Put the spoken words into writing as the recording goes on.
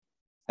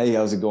Hey,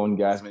 how's it going,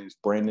 guys? My name is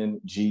Brandon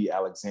G.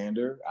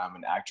 Alexander. I'm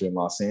an actor in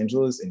Los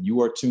Angeles, and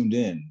you are tuned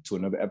in to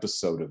another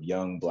episode of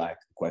Young Black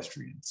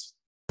Equestrians.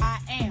 I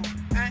am.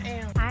 I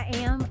am. I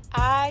am.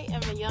 I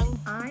am a young.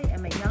 I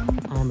am a young.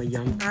 I'm a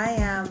young. I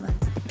am.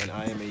 And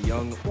I am a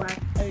young Black.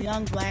 A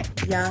young black.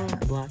 Young.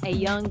 Black. A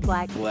young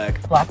black.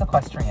 Black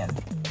equestrian.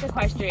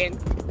 Equestrian.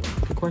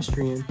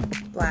 Equestrian.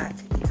 Black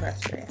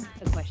equestrian.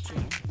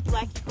 Equestrian.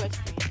 Black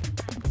equestrian.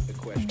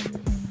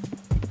 equestrian.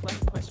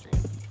 Black equestrian.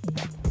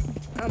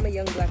 I'm a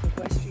young black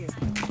equestrian.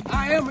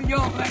 I am a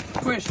young black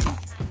equestrian.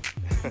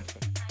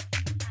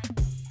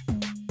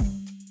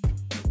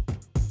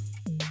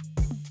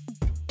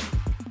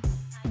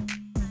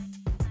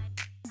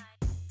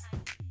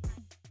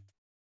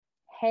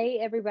 Hey,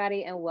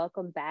 everybody, and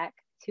welcome back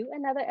to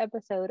another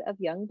episode of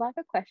Young Black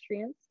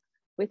Equestrians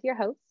with your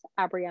host,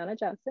 Abriana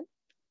Johnson.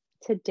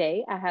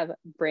 Today, I have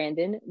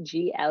Brandon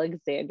G.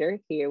 Alexander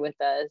here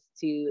with us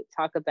to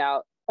talk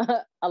about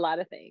a lot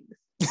of things.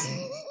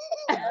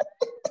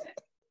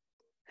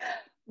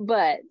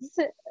 But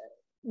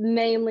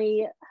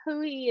mainly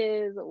who he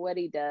is, what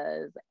he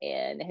does,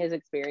 and his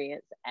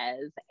experience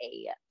as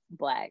a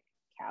Black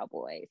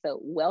cowboy.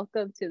 So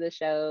welcome to the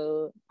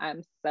show.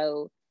 I'm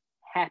so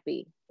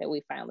happy that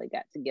we finally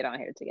got to get on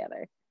here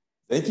together.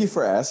 Thank you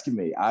for asking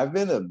me. I've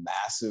been a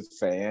massive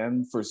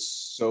fan for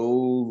so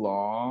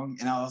long,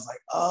 and I was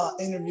like, "Oh,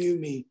 interview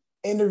me."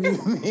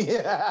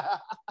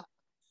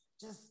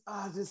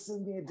 Just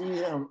send me a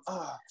DM.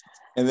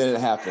 And then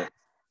it happened.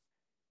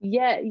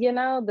 Yeah, you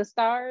know, the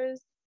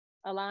stars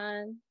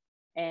align,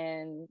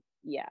 and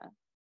yeah,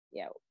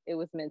 it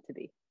was meant to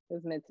be. It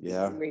was meant to be.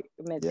 Yeah. We're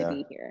meant to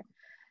be here.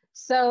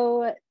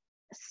 So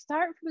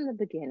start from the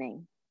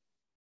beginning.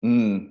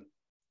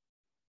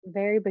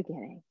 Very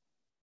beginning.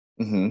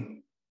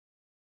 Mm-hmm.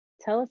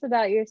 Tell us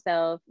about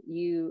yourself.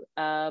 You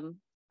are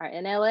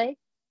in LA.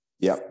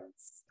 Yep.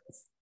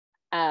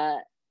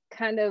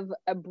 Kind of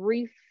a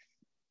brief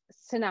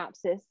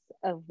synopsis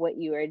of what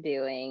you are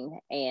doing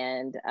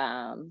and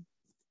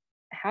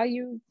how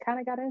you kind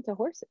of got into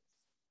horses.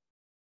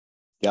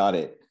 Got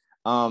it.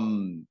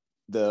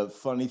 The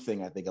funny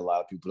thing I think a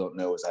lot of people don't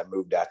know is I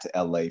moved out to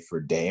LA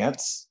for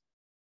dance.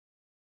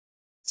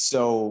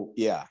 So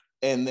yeah,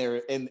 and there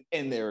it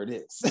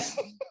is.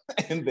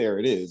 And there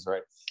it is,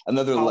 right?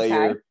 Another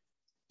layer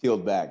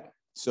peeled back.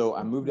 So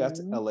I moved out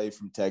to LA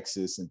from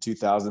Texas in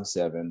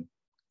 2007.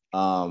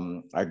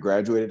 I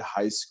graduated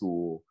high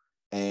school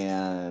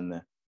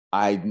and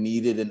I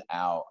needed an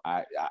out.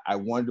 I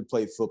wanted to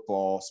play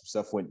football. Some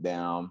stuff went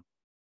down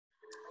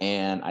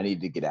and I needed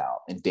to get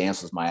out, and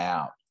dance was my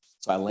out.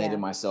 So I landed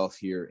myself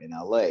here in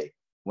LA.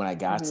 When I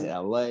got to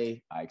LA,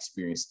 I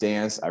experienced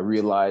dance. I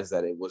realized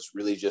that it was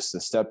really just a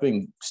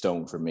stepping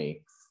stone for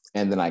me.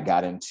 And then I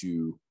got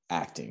into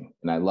acting,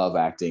 and I love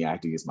acting.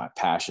 Acting is my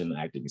passion.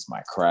 Acting is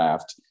my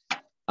craft.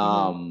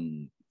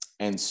 And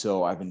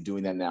so I've been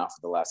doing that now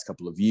for the last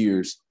couple of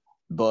years.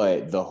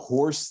 But the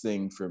horse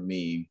thing for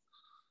me,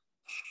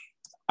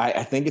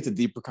 I think it's a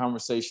deeper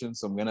conversation.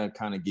 So I'm going to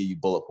kind of give you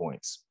bullet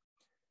points.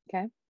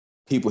 Okay.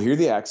 People hear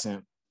the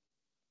accent,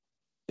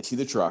 they see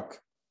the truck,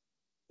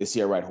 they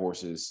see I ride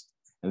horses,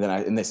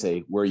 and they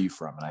say, "Where are you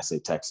from?" And I say,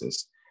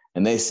 "Texas."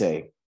 And they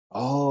say,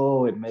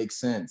 "Oh, it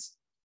makes sense."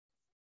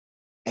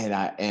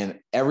 And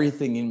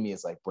everything in me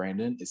is like,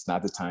 "Brandon, it's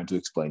not the time to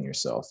explain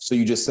yourself." So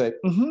you just say,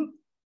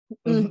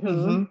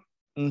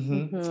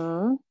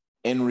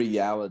 In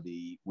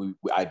reality,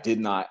 I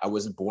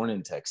wasn't born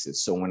in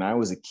Texas. So when I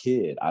was a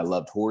kid, I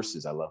loved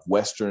horses. I loved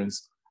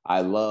Westerns.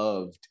 I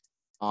loved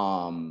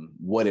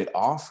what it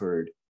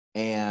offered.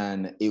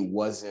 And it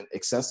wasn't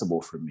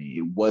accessible for me.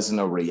 It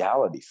wasn't a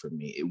reality for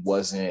me. It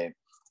wasn't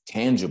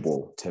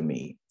tangible to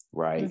me,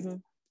 right?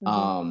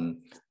 And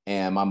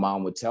my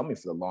mom would tell me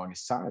for the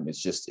longest time,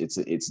 it's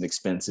an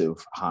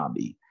expensive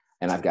hobby.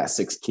 And I've got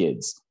 6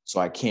 kids.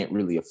 So I can't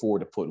really afford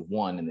to put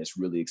one in this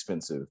really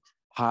expensive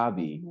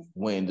hobby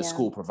when the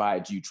school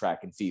provides you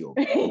track and field.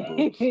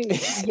 And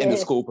the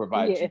school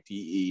provides you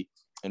PE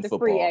and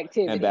football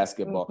and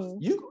basketball.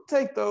 You can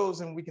take those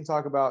and we can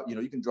talk about,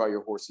 you can draw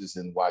your horses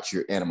and watch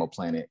your Animal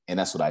Planet. And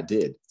that's what I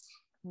did.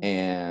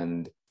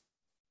 And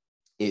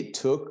it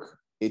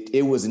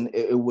was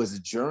a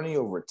journey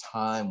over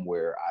time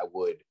where I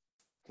would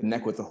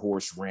connect with a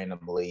horse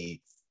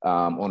randomly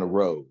on a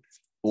road,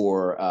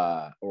 or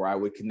I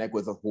would connect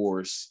with a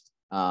horse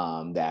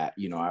that,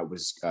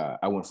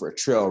 I went for a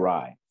trail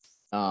ride.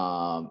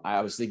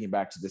 I was thinking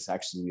back to this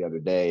actually the other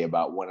day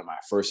about one of my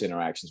first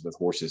interactions with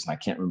horses, and I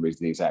can't remember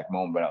the exact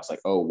moment, but I was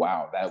like, oh,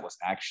 wow, that was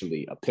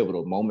actually a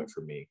pivotal moment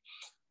for me.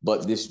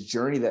 But this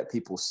journey that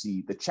people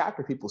see, the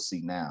chapter people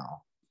see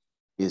now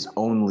is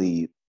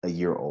only a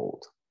year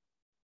old.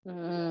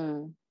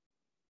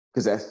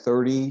 Because at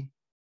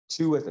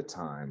 32 at the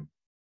time,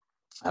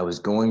 I was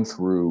going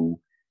through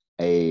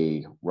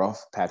a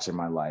rough patch in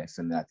my life,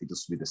 and I think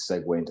this will be the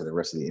segue into the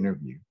rest of the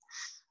interview.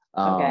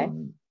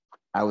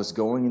 I was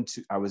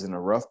in a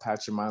rough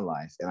patch in my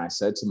life, and I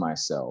said to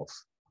myself,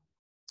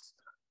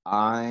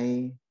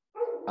 I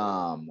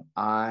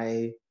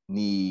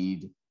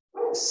need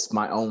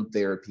my own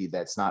therapy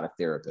that's not a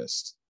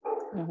therapist.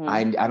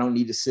 Mhm. I don't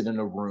need to sit in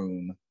a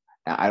room.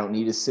 I don't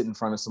need to sit in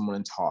front of someone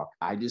and talk.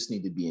 I just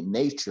need to be in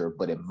nature,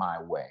 but in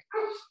my way.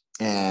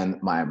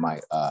 And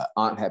my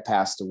aunt had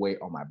passed away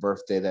on my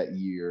birthday that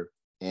year,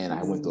 and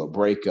I went through a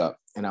breakup,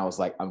 and I was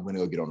like, I'm going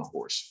to go get on a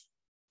horse.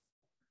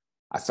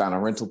 I found a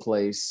rental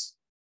place,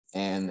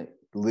 and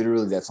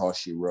literally that's all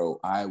she wrote.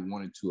 I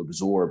wanted to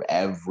absorb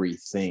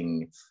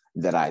everything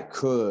that I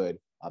could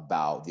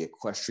about the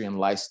equestrian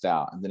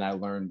lifestyle. And then I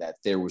learned that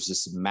there was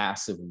this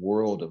massive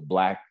world of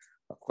Black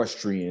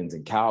equestrians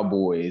and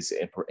cowboys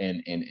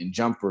and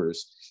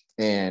jumpers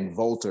and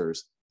vaulters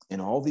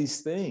and all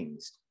these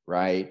things,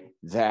 right?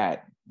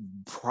 That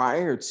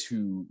prior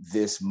to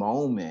this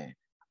moment,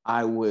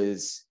 I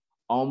was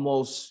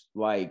almost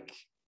like,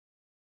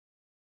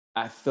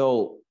 I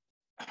felt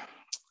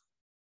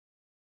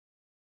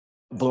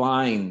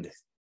blind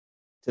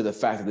to the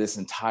fact that this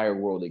entire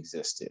world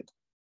existed.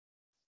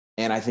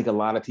 And I think a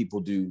lot of people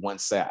do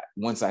once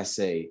I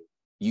say,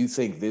 you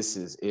think this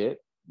is it?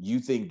 You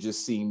think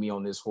just seeing me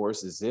on this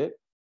horse is it?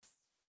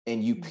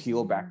 And you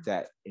peel back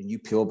that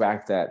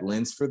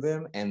lens for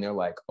them, and they're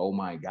like, oh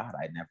my God,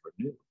 I never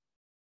knew.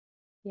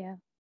 Yeah.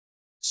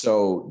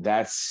 So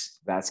that is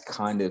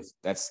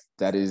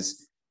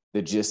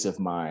the gist of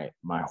my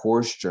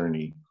horse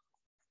journey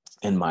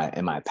and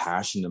my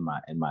passion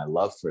and my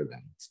love for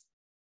them.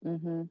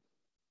 Mm-hmm.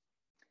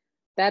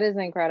 That is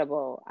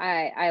incredible.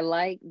 I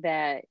like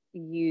that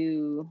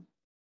you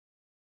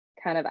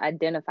kind of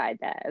identified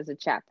that as a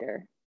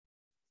chapter,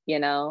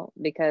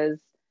 because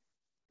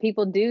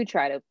people do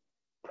try to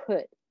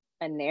put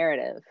a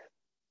narrative,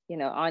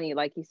 on you.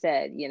 Like you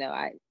said,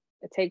 I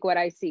take what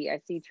I see. I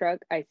see truck,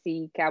 I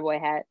see cowboy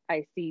hat,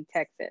 I see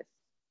Texas,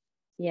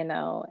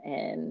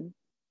 and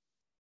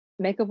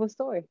make up a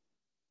story.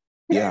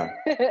 Yeah,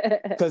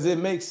 because it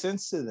makes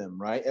sense to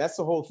them, right? That's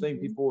the whole thing.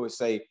 People would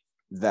say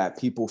that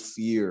people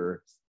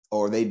fear,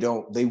 or they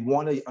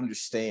want to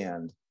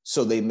understand,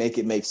 so they make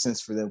it make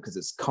sense for them because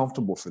it's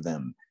comfortable for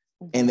them,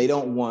 and they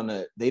don't want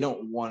to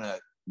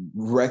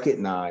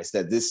recognize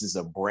that this is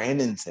a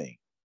Brandon thing.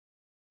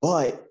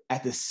 But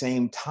at the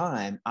same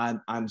time,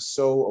 I'm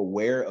so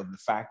aware of the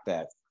fact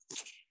that,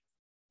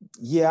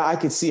 yeah, I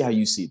could see how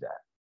you see that.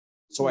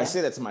 So I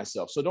say that to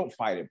myself. So don't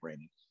fight it,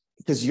 Brandon,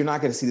 because you're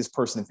not going to see this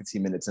person in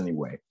 15 minutes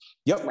anyway.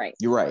 Yep, right.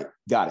 You're right.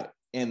 Got it.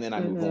 And then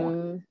I move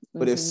on.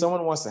 But if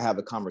someone wants to have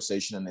a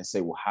conversation and they say,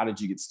 well, how did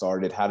you get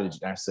started? How did you?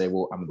 I say,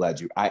 well, I'm glad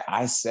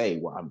I say,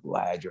 well, I'm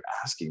glad you're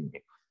asking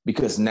me,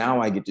 because now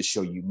I get to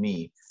show you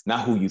me,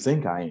 not who you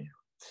think I am.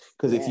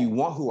 Because if you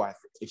want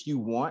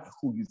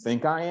who you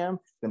think I am,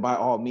 then by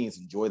all means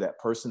enjoy that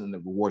person and the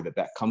reward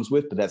that comes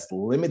with. But that's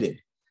limited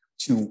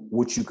to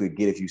what you could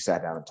get if you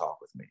sat down and talked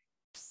with me.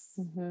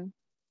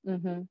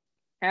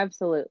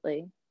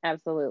 Absolutely.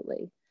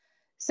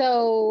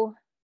 So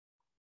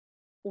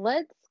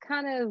let's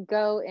kind of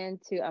go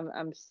into.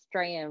 I'm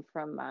straying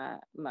from my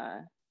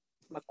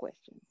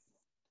question.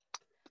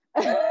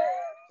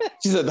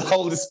 She said the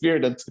Holy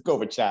Spirit that took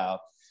over, child.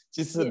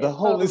 She said the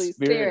Holy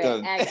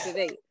Spirit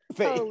activate.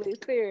 Holy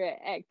Spirit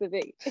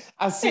activate.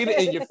 I see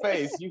it in your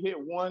face. You hit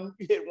one.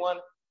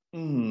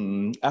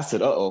 I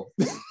said, uh-oh.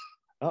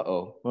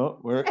 Well,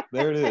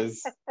 there it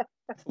is.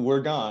 We're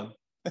gone.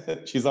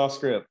 She's off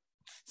script.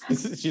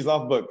 She's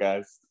off book,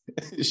 guys.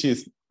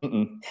 She's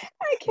I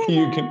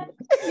cannot.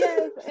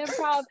 Yes,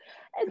 improv.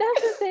 And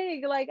that's the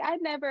thing. Like I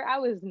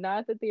was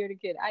not the theater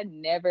kid. I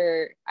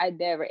never, and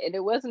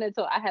it wasn't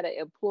until I had an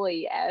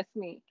employee ask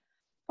me,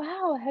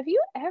 wow, have you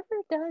ever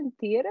done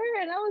theater?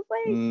 And I was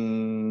like,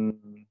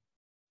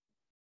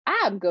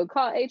 I'm gonna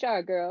call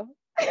HR, girl.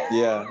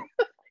 Yeah.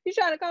 You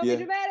trying to call me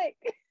dramatic?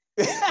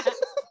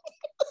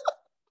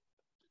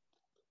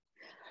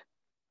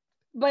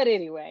 But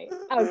anyway,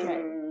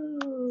 okay.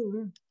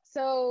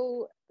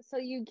 So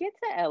you get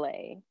to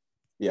LA.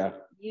 Yeah.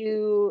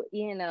 You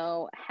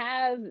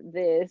have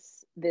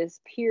this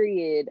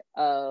period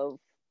of,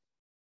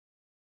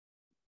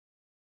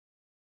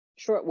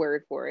 short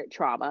word for it,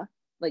 trauma.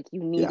 Like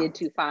you needed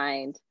to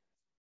find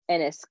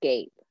an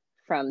escape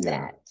from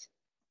that.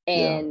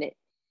 And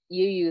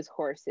you use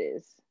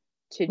horses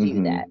to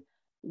do that.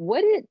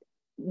 What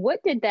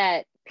did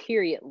that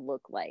period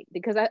look like?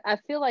 Because I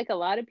feel like a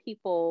lot of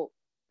people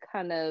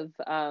kind of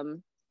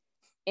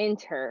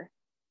enter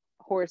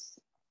horse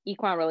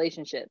equine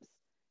relationships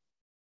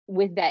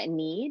with that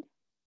need,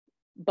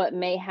 but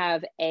may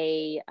have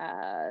a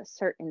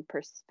certain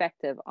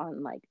perspective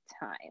on like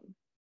time.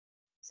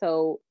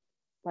 So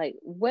like,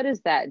 what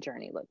does that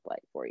journey look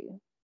like for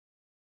you?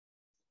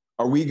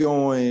 Are we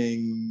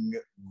going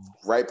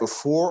right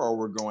before, or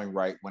we're going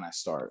right when I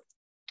start?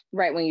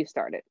 Right when you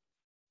started.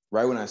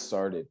 Right when I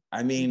started.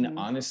 I mean,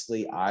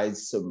 honestly, I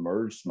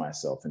submerged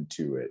myself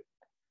into it.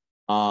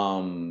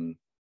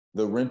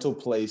 The rental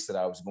place that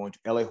I was going to,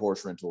 LA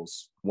Horse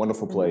Rentals,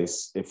 wonderful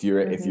place. If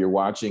you're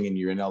watching and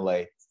you're in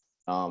LA,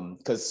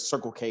 because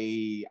Circle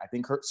K, I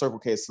think Circle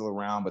K is still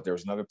around, but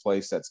there's another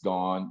place that's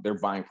gone. They're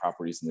buying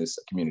properties in this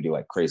community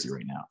like crazy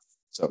right now.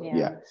 So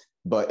yeah.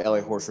 But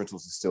LA Horse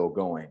Rentals is still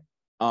going.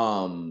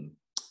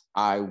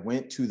 I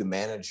went to the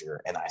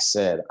manager and I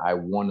said, I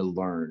want to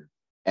learn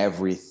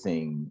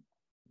everything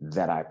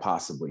that I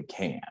possibly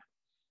can.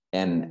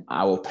 And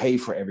I will pay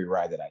for every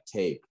ride that I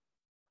take,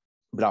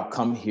 but I'll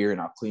come here and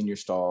I'll clean your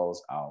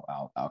stalls.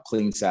 I'll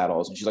clean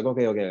saddles. And she's like,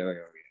 okay. I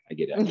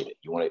get it.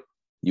 You want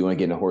to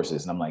get into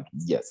horses? And I'm like,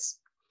 yes.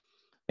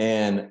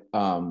 And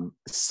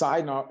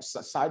side note,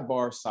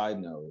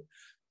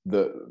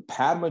 the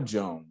Padma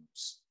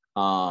Jones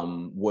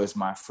was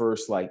my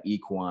first like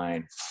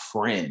equine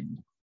friend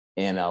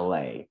in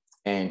LA.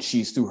 And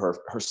she's through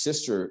her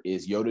sister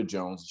is Yoda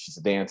Jones. And she's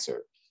a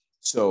dancer.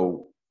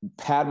 So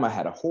Padma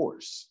had a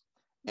horse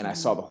and I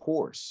saw the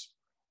horse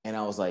and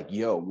I was like,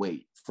 yo,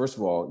 wait, first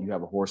of all, you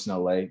have a horse in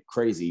LA,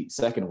 crazy.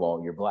 Second of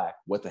all, you're Black.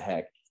 What the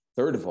heck?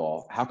 Third of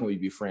all, how can we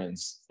be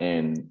friends?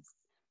 And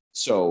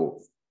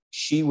so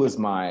she was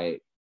my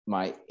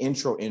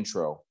intro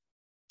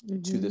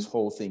to this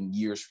whole thing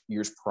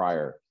years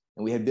prior.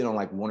 And we had been on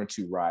like 1 or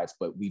 2 rides,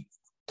 but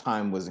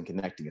time wasn't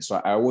connecting us.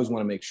 So I always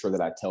want to make sure that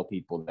I tell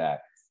people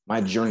that my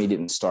journey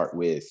didn't start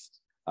with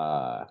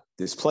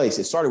this place.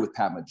 It started with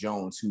Padma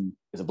Jones, who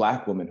is a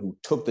Black woman who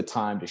took the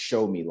time to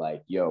show me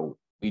like, yo,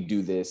 we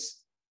do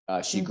this.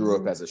 She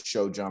grew up as a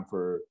show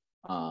jumper,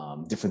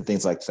 different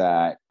things like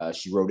that.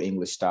 She rode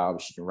English style,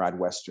 but she can ride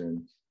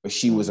Western. But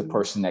she was a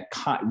person that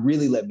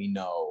really let me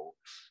know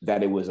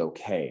that it was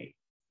okay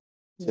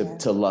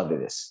to love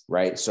this,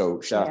 right? So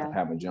shout out to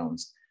Padma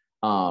Jones.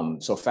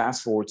 So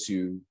fast forward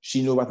to,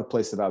 she knew about the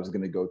place that I was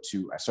going to go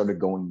to. I started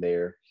going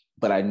there,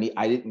 but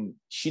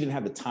she didn't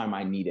have the time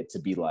I needed to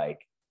be like,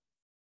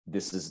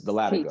 this is the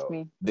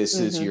Latigo. This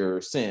is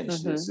your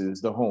cinch. This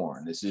is the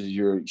horn. This is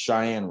your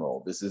Cheyenne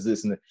roll. This is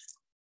this. And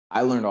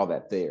I learned all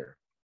that there.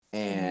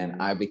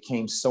 And I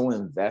became so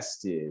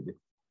invested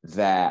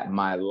that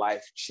my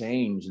life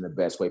changed in the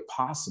best way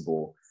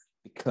possible,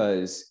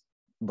 because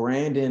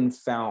Brandon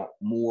found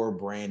more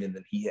Brandon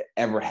than he had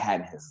ever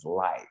had in his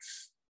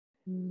life.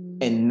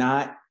 And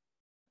not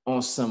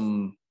on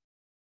some,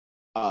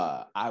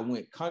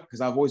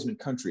 because I've always been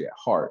country at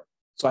heart.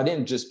 So I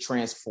didn't just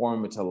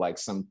transform into like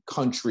some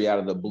country out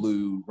of the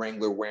blue,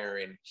 Wrangler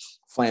wearing,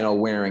 flannel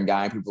wearing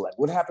guy. And people are like,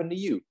 what happened to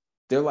you?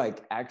 They're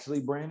like,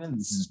 actually, Brandon,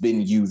 this has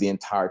been you the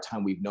entire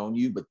time we've known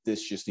you, but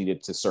this just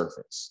needed to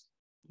surface.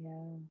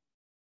 Yeah.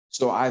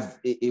 So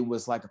it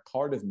was like a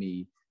part of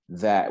me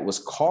that was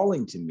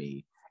calling to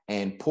me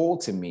and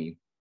pulled to me,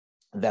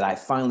 that I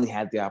finally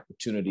had the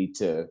opportunity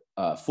to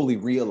fully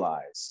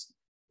realize,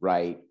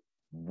 right,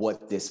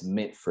 what this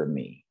meant for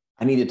me.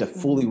 I needed to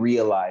fully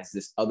realize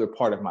this other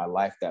part of my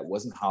life that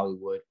wasn't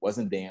Hollywood,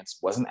 wasn't dance,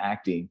 wasn't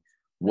acting,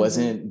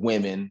 wasn't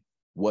women,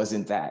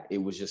 wasn't that. It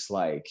was just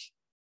like,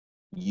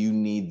 you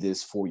need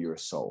this for your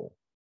soul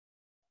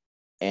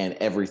and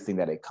everything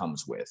that it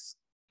comes with.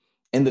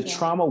 And the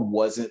trauma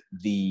wasn't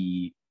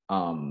the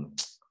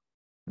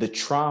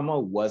trauma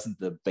wasn't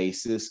the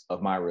basis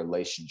of my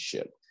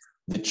relationship.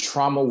 The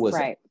trauma was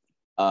an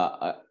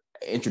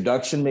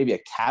introduction, maybe a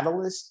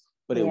catalyst,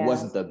 but it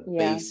wasn't the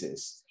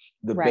basis.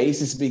 The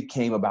basis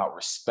became about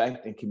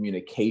respect and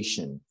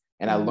communication.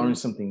 And I learned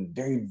something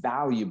very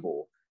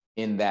valuable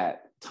in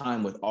that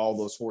time with all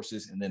those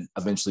horses, and then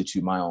eventually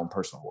to my own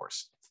personal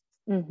horse.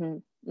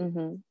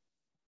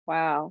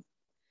 Wow.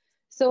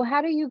 So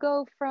how do you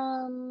go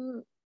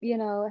from,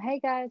 hey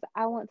guys,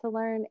 I want to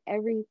learn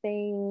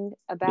everything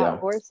about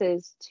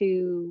horses,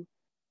 to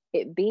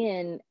it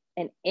being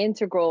an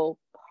integral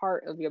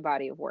part of your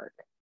body of work?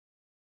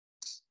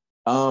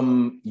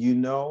 I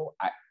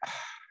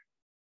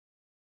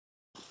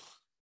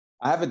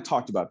haven't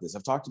talked about this.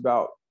 I've talked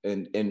about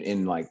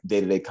in like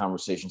day-to-day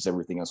conversations,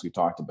 everything else we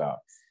talked about.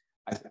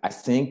 I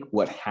think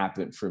what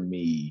happened for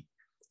me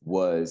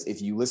was,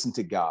 if you listen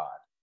to God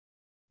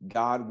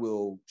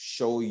will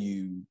show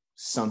you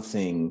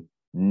something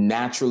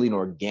naturally and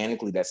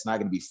organically that's not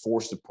going to be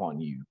forced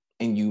upon you.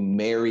 And you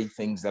marry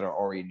things that are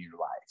already in your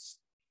life,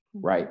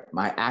 right?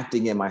 My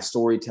acting and my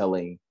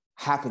storytelling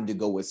happened to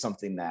go with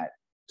something that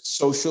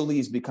socially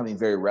is becoming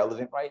very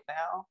relevant right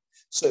now.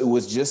 So it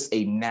was just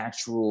a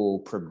natural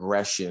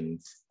progression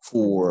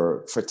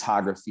for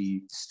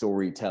photography,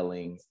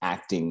 storytelling,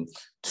 acting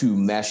to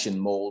mesh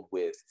and mold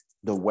with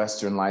the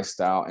Western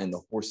lifestyle and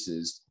the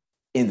horses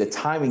in the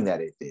timing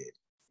that it did.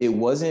 It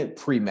wasn't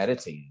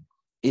premeditated.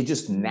 It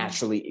just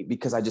naturally,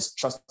 because I just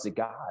trusted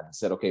God and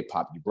said, okay,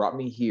 Pop, you brought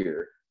me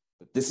here,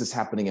 but this is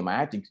happening in my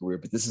acting career,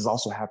 but this is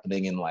also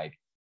happening in like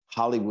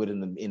Hollywood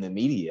in the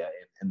media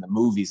and the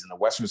movies and the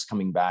Westerns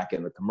coming back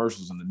and the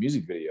commercials and the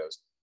music videos.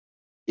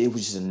 It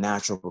was just a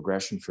natural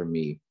progression for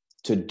me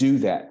to do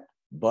that,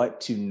 but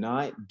to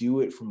not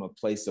do it from a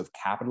place of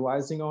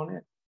capitalizing on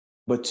it,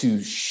 but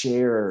to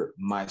share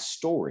my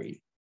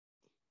story,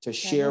 to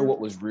share what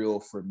was real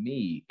for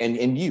me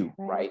and you,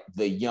 right?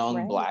 The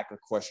young Black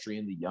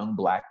equestrian, the young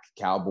Black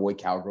cowboy,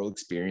 cowgirl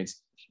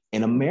experience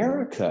in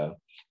America.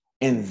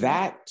 And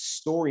that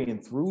story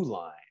and through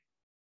line,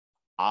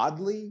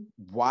 oddly,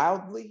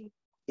 wildly,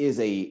 is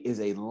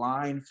a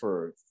line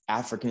for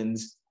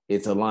Africans.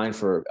 It's a line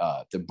for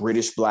the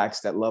British Blacks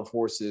that love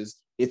horses.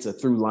 It's a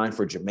through line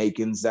for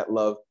Jamaicans that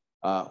love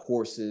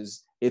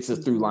horses. It's a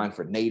through line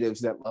for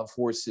natives that love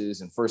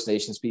horses and First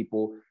Nations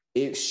people.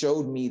 It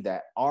showed me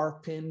that our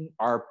pin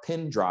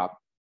drop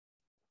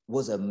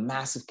was a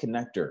massive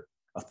connector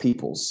of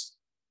peoples,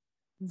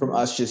 from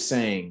us just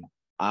saying,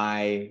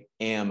 I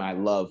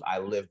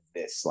live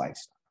this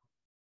lifestyle.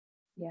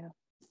 Yeah.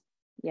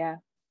 Yeah.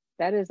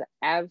 That is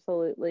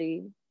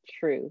absolutely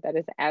true. That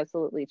is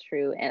absolutely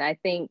true. And I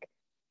think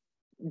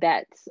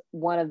that's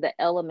one of the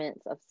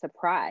elements of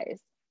surprise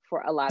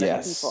for a lot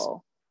of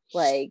people.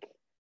 Like,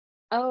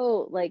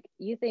 oh, like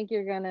you think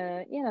you're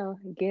gonna,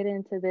 get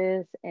into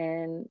this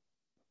and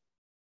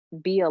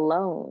be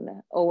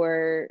alone,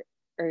 or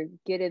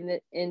get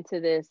into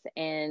this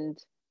and,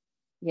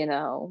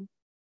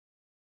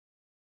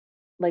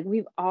 like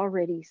we've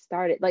already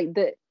started. Like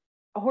the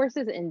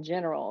horses in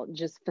general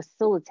just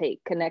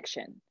facilitate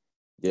connection,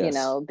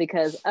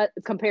 because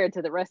compared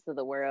to the rest of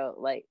the world,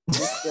 like we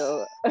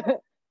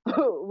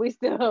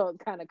still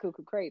kind of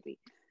cuckoo crazy.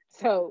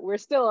 So we're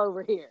still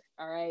over here,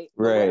 all right?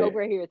 Right. We're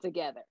over here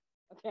together.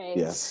 Okay.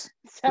 Yes.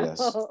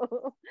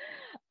 So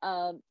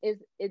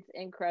it's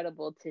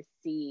incredible to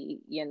see,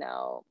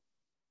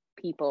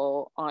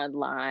 people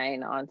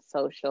online, on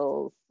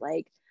socials,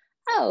 like,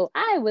 oh,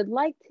 I would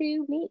like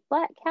to meet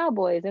Black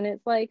cowboys. And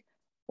it's like,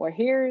 well,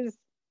 here's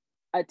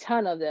a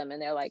ton of them.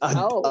 And they're like,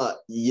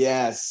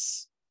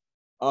 yes.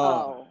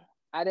 Oh,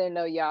 I didn't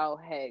know y'all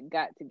had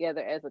got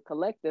together as a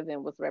collective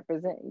and was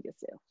representing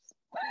yourselves.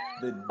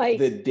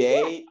 The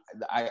day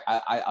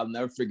I'll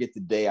never forget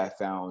the day I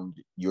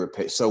found your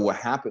page. So what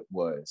happened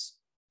was,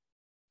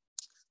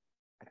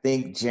 I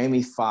think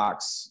Jamie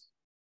Foxx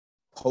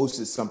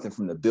posted something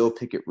from the Bill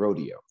Pickett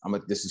Rodeo.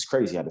 This is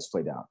crazy how this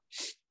played out.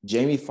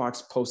 Jamie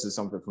Foxx posted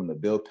something from the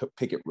Bill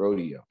Pickett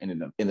Rodeo, and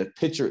in the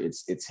picture,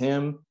 it's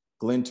him,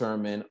 Glenn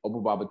Turman,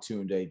 Obubaba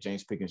Tunde,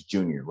 James Pickens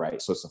Jr. Right,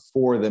 so it's the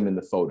four of them in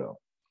the photo.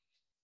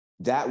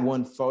 That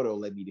one photo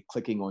led me to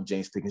clicking on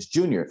James Pickens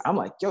Jr. I'm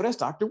like, yo, that's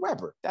Dr.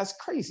 Weber. That's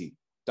crazy.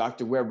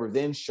 Dr. Weber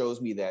then shows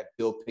me that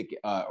Bill Pickett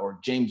or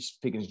James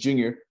Pickens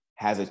Jr.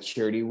 has a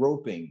charity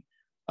roping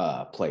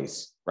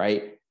place,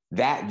 right?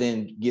 That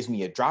then gives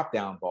me a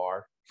drop-down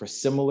bar for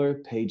similar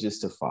pages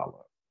to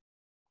follow.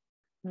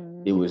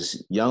 Mm-hmm. It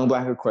was Young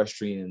Black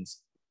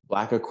Equestrians,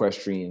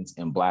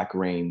 and Black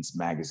Reigns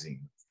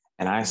magazine.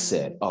 And I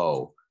said,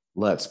 oh,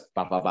 let's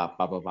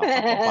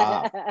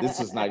this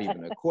is not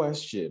even a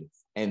question.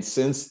 And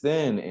since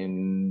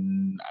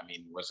then,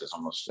 what's this,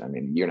 almost, a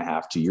year and a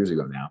half, 2 years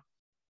ago now,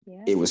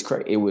 it was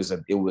crazy. It was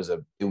a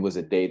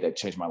day that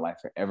changed my life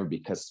forever,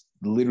 because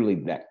literally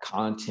that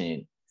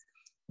content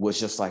was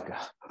just like,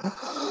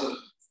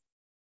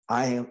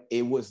 I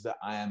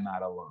am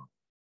not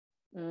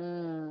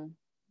alone.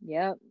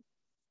 Yep.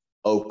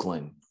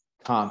 Oakland,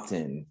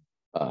 Compton,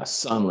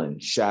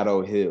 Sunland,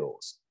 Shadow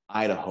Hills,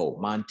 Idaho,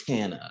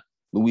 Montana,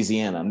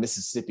 Louisiana,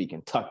 Mississippi,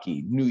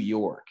 Kentucky, New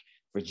York,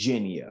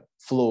 Virginia,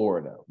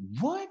 Florida.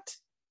 What?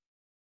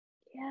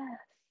 Yes.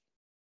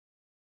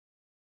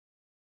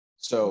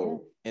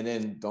 So, and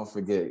then don't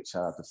forget,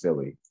 shout out to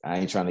Philly. I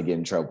ain't trying to get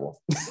in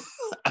trouble.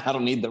 I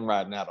don't need them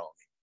riding out on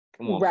me.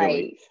 Come on, right.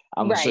 Philly.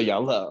 I'm going to show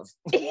y'all love.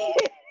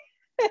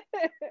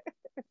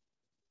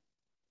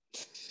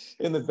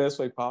 In the best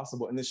way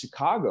possible. And then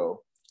Chicago.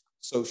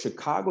 So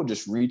Chicago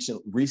just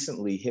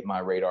recently hit my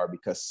radar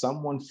because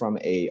someone from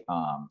I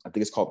think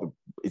it's called,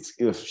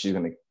 she's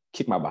going to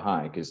kick my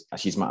behind because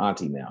she's my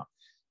auntie now,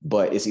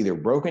 but it's either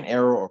Broken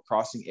Arrow or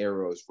Crossing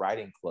Arrows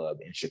Riding Club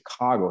in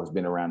Chicago has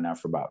been around now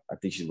for about, I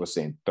think she was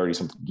saying 30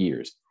 something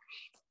years.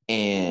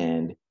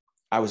 And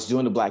I was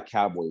doing the Black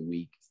Cowboy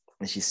Week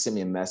and she sent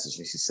me a message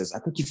and she says, I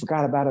think you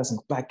forgot about us in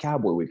Black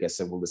Cowboy Week. I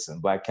said, well, listen,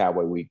 Black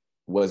Cowboy Week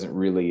wasn't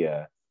really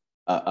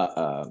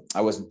I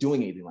wasn't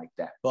doing anything like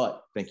that,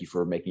 but thank you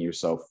for making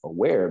yourself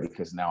aware,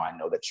 because now I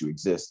know that you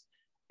exist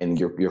and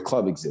your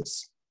club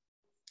exists.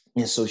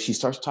 And so she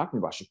starts talking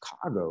about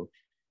Chicago.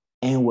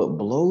 And what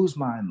blows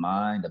my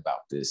mind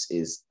about this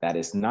is that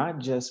it's not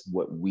just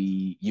what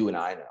you and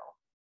I know,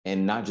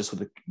 and not just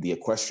what the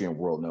equestrian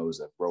world knows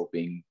of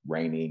roping,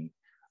 reining,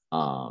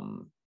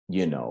 all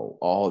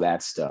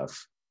that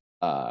stuff,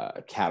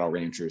 cattle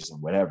ranchers and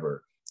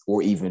whatever,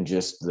 or even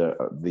just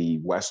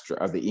the Western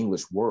or the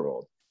English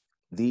world.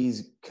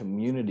 These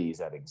communities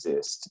that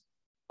exist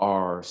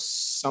are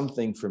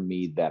something for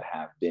me that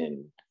have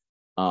been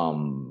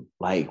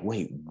like,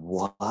 wait,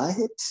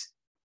 what?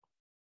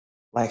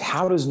 Like,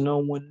 how does no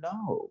one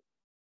know?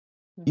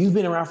 You've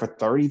been around for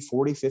 30,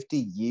 40, 50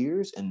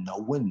 years and no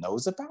one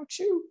knows about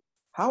you?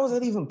 How is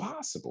that even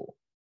possible?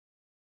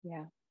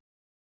 Yeah.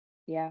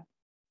 Yeah.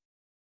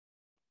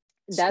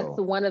 That's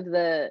one of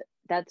the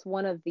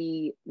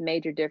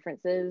major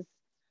differences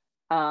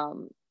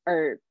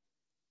or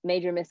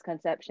major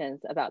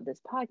misconceptions about this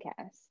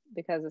podcast,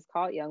 because it's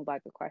called Young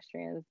Black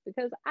Equestrians,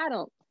 because I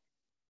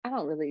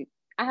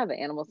have an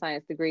animal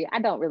science degree. I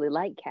don't really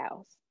like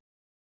cows.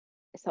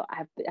 So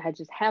I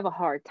just have a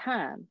hard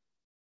time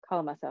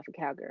calling myself a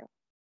cowgirl.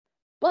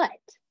 But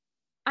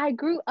I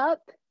grew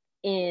up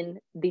in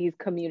these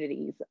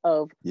communities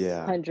of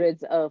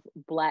hundreds of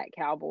Black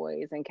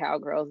cowboys and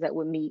cowgirls that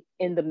would meet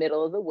in the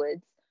middle of the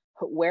woods,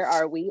 Where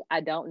are we?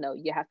 I don't know.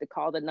 You have to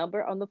call the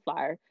number on the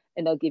flyer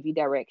and they'll give you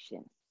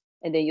directions.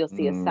 And then you'll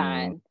see a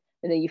sign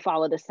and then you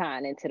follow the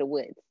sign into the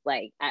woods.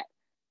 Like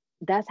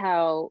that's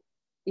how,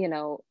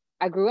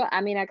 I grew up. I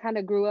mean, I kind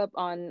of grew up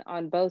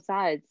on both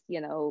sides,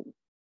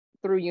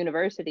 through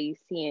university,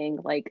 seeing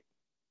like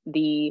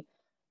the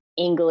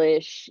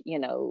English,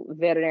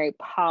 veterinary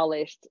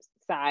polished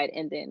side,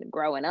 and then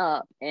growing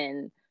up,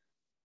 and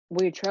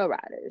we're trail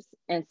riders.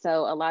 And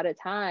so a lot of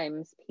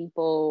times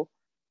people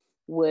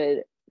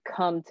would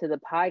come to the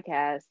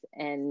podcast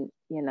and,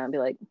 be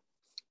like,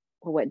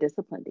 well, what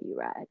discipline do you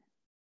ride?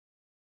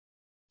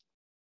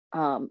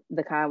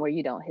 The kind where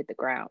you don't hit the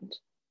ground.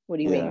 What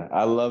do you mean?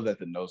 I love that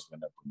the nose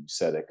went up when you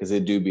said it, because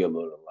it do be a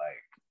little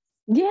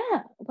like.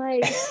 Yeah,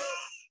 like,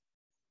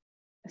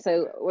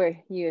 so were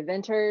you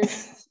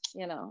adventurers,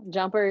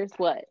 jumpers,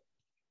 what?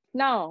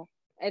 No,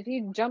 if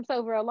you jumps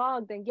over a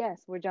log, then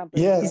yes, we're jumpers.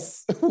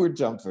 Yes, we're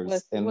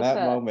jumpers. In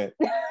that moment.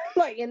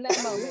 Like in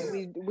that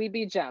moment, we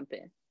be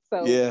jumping.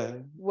 So yeah,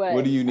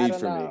 what do you need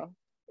from me?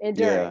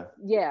 Endurance.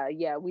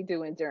 Yeah, we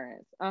do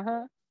endurance.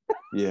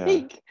 Yeah.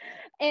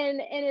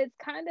 And it's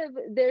kind of,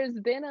 there's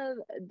been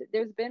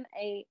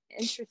a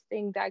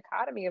interesting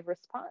dichotomy of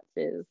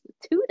responses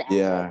to that.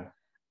 Yeah.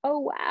 Oh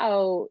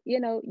wow,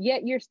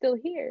 yet you're still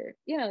here,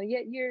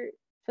 yet you're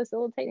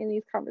facilitating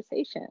these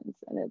conversations.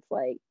 And it's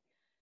like,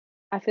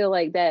 I feel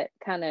like that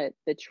kind of,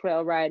 the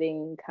trail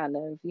riding kind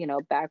of,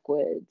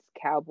 backwoods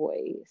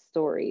cowboy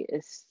story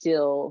is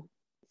still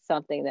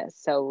something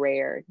that's so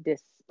rare,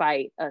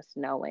 despite us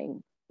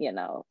knowing,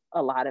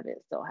 a lot of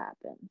it still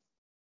happens.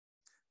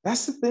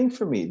 That's the thing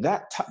for me,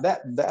 that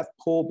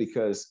pull,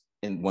 because,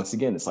 and once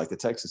again, it's like the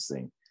Texas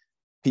thing.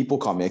 People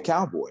call me a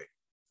cowboy.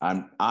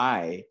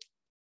 I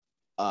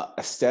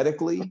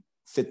aesthetically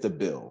fit the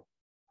bill.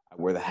 I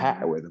wear the hat,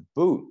 I wear the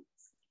boot.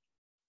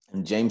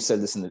 And James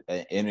said this in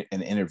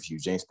an interview.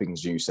 James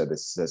Pickens Jr. said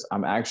this, says,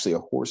 I'm actually a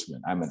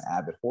horseman. I'm an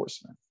avid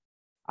horseman.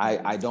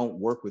 I don't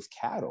work with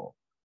cattle.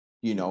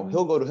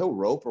 He'll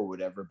rope or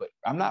whatever, but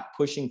I'm not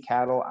pushing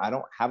cattle. I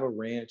don't have a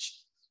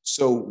ranch.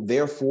 So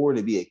therefore,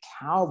 to be a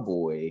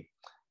cowboy,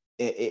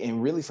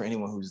 and really for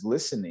anyone who's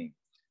listening,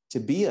 to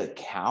be a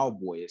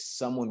cowboy is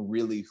someone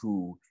really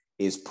who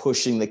is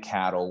pushing the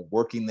cattle,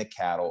 working the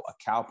cattle, a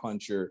cow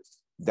puncher.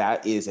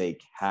 That is a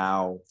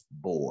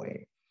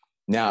cowboy.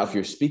 Now, if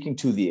you're speaking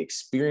to the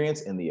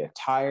experience and the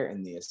attire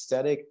and the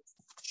aesthetic,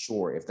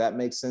 sure. If that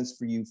makes sense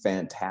for you,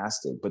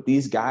 fantastic. But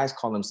these guys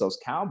call themselves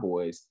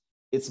cowboys.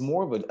 It's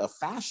more of a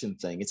fashion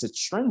thing. It's a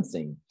trend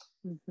thing.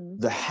 Mm-hmm.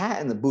 The hat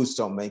and the boots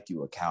don't make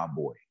you a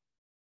cowboy.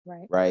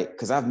 Right?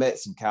 Because I've met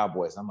some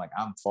cowboys. I'm like,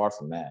 I'm far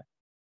from that.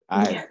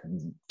 I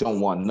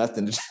don't want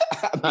nothing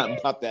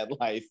about that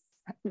life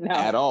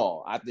at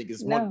all. I think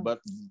it's one, but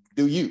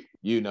do you?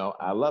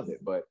 I love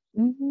it. But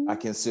I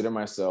consider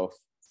myself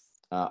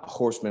a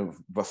horseman.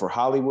 But for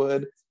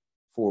Hollywood,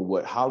 for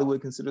what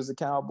Hollywood considers a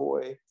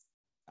cowboy,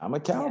 I'm a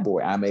cowboy.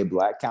 Yeah. I'm a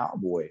Black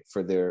cowboy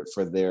for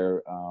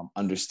their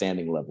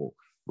understanding level,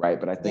 right?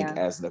 But I think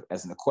as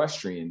an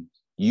equestrian,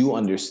 you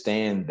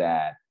understand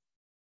that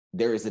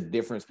there is a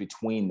difference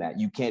between that.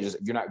 You can't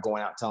you're not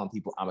going out telling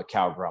people I'm a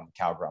cowgirl, I'm a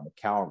cowgirl, I'm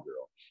a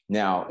cowgirl.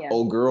 Now,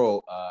 old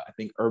girl, I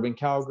think Urban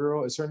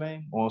Cowgirl is her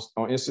name on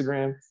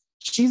Instagram.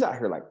 She's out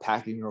here like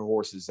packing her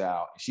horses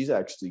out. She's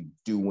actually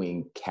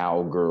doing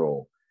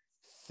cowgirl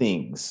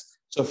things.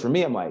 So for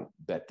me, I'm like,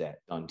 bet that,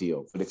 done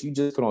deal. But if you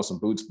just put on some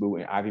boots, boot,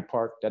 and Ivy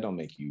Park, that don't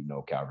make you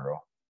no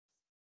cowgirl.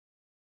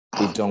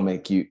 It don't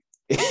make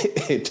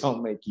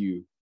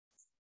you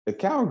a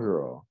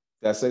cowgirl.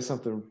 Did I say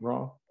something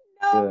wrong?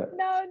 No.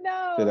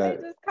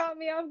 It just caught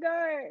me off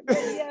guard. But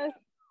yes,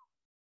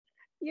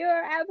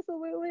 you're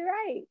absolutely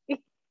right.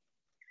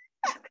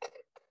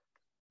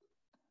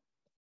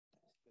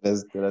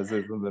 Did I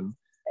say something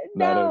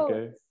not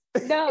okay?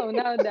 No.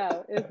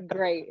 It's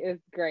great.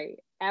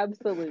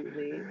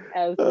 Absolutely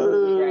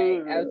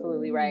right.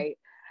 Absolutely right.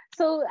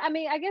 So, I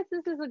mean, I guess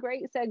this is a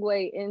great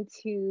segue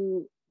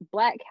into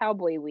Black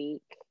Cowboy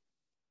Week.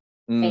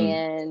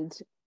 And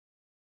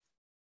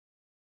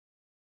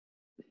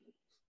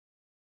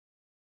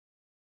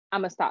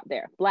I'm gonna stop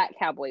there. Black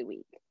Cowboy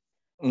Week.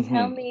 Mm-hmm.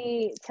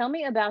 Tell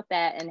me about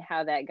that and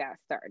how that got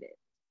started,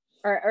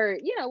 or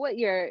what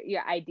your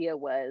idea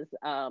was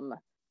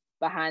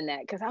behind that.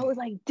 Because I was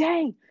like,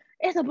 dang,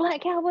 it's a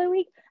Black Cowboy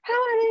Week. How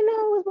I didn't know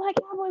it was Black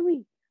Cowboy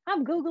Week.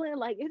 I'm Googling,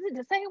 like, is it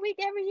the same week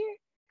every year?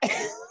 And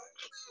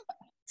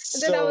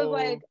then I was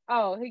like,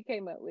 oh, he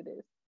came up with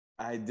this.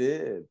 I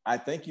did. I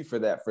thank you for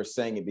that, for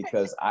saying it,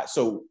 because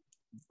so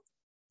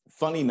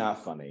funny,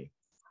 not funny.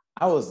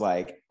 I was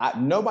like,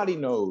 nobody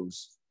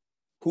knows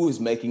who is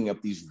making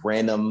up these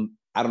random,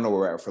 I don't know where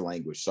we're at for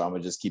language, so I'm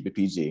gonna just keep it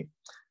PG.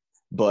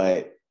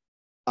 But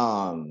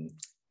I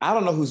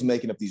don't know who's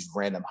making up these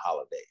random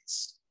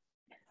holidays.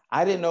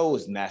 I didn't know it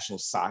was National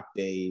Sock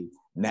Day,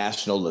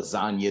 National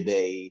Lasagna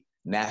Day,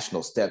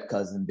 National Step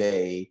Cousin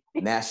Day,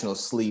 National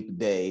Sleep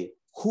Day.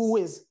 Who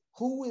is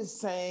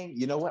saying,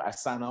 you know what, I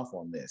sign off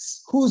on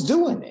this? Who's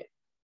doing it?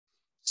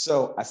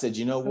 So I said,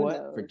 you know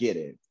what? Forget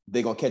it.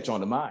 They're gonna catch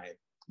on to mine.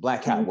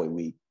 Black Cowboy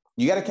Week.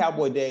 You got a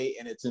Cowboy Day,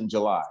 and it's in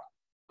July.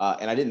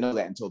 And I didn't know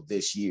that until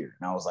this year.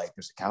 And I was like,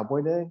 there's a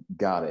Cowboy Day?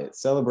 Got it.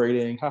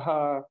 Celebrating,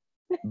 haha.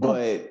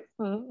 But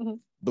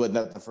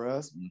nothing for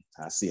us.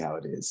 I see how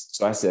it is.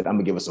 So I said, I'm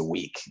gonna give us a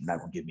week, not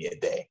gonna give me a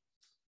day.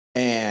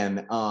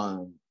 And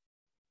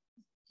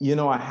you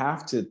know, I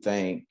have to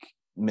thank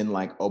men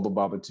like Oba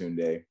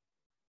Babatunde,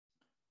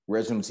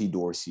 Reginald T.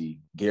 Dorsey,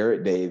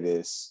 Garrett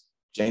Davis,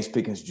 James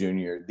Pickens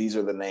Jr. These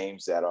are the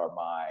names that are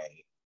my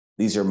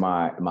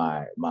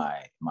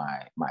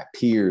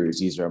peers.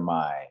 These are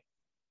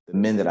the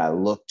men that I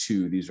look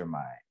to. These are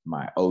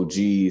my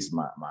OGs,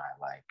 my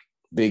like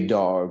big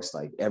dogs,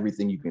 like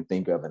everything you can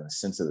think of in the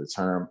sense of the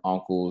term,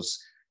 uncles,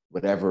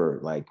 whatever.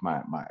 Like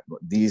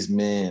these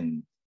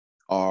men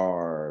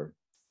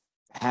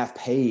have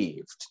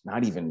paved,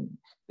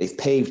 they've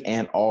paved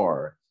and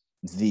are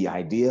the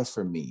idea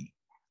for me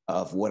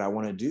of what I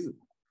want to do.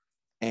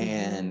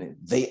 And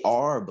they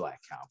are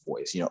Black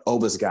cowboys. You know,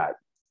 Oba's got,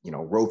 you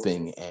know,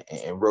 roping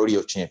and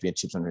rodeo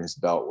championships under his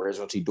belt.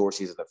 Reginald T.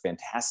 Dorsey is a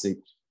fantastic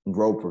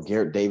roper.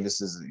 Garrett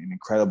Davis is an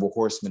incredible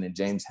horseman, and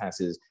James has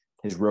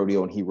his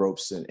rodeo, and he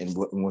ropes and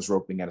was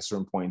roping at a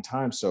certain point in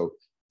time. So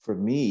for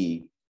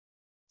me,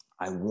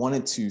 I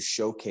wanted to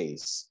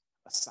showcase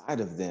a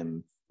side of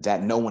them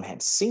that no one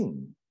had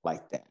seen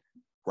like that,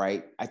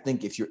 right? I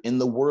think if you're in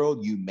the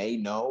world, you may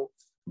know,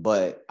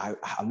 but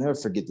I'll never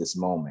forget this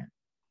moment.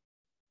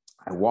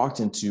 I walked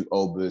into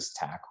Oba's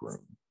tack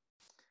room,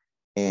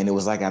 and it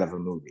was like out of a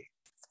movie.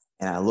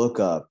 And I look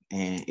up,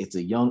 and it's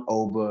a young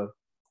Oba,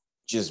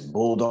 just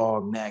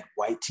bulldog neck,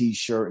 white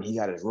t-shirt, and he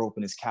got his rope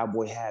and his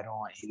cowboy hat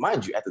on.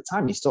 Mind you, at the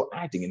time, he's still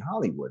acting in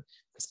Hollywood,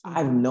 because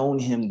I've known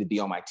him to be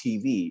on my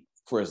TV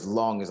for as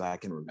long as I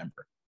can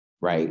remember,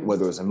 right?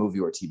 Whether it was a movie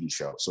or a TV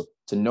show. So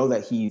to know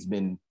that he's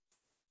been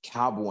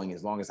cowboying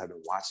as long as I've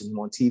been watching him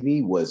on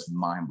TV was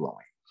mind-blowing.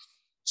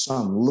 So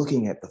I'm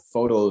looking at the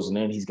photos, and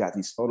then he's got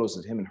these photos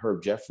of him and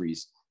Herb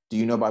Jeffries. Do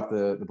you know about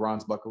the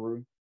Bronze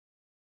Buckaroo?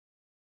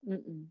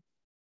 Mm-mm.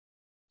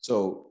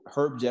 So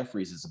Herb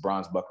Jeffries is the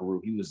Bronze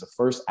Buckaroo. He was the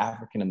first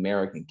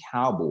African-American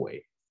cowboy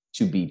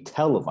to be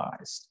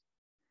televised.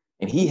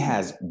 And he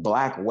has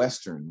Black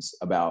Westerns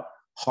about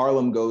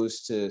Harlem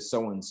goes to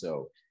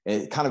so-and-so.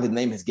 And kind of the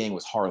name of his game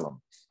was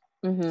Harlem.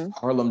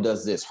 Harlem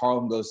does this,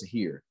 Harlem goes to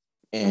here.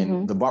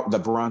 And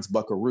the Bronze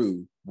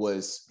Buckaroo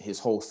was his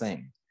whole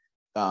thing.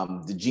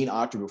 The Gene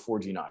Autry before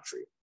Gene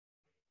Autry,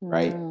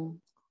 right?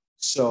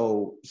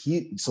 So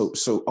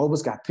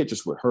Oba's got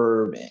pictures with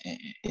Herb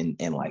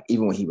and like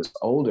even when he was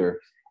older.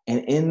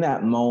 And in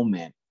that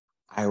moment,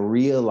 I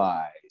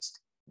realized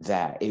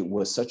that it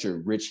was such a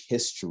rich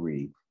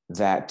history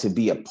that to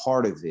be a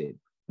part of it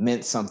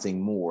meant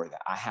something more,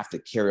 that I have to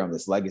carry on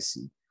this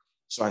legacy.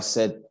 So I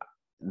said,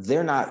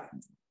 they're not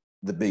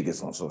the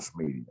biggest on social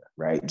media,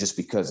 right? Just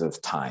because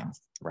of time,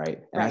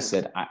 right? And I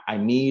said, I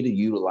need to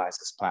utilize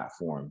this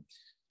platform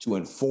to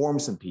inform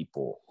some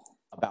people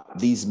about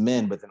these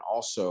men, but then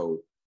also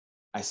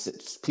I said,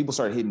 people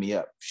started hitting me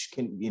up.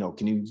 Can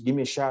you give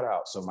me a shout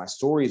out? So my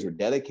stories are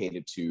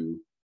dedicated to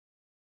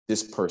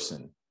this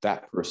person,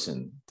 that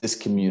person, this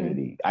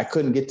community. I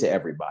couldn't get to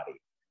everybody.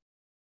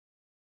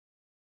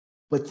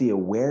 But the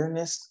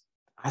awareness,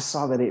 I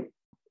saw it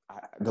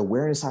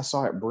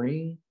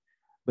bring,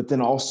 but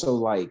then also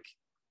like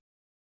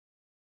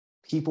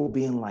people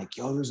being like,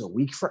 yo, there's a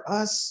week for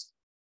us.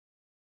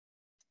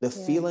 The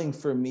feeling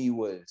for me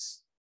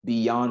was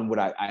beyond what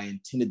I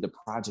intended the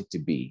project to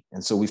be.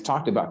 And so we've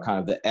talked about kind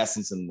of the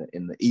essence and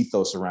the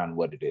ethos around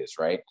what it is,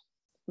 right?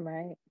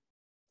 Right.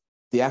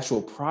 The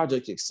actual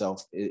project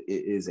itself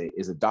is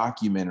a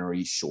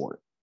documentary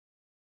short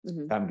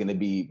that I'm going to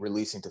be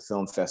releasing to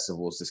film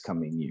festivals this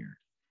coming year.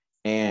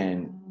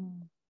 And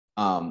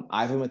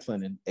Ivan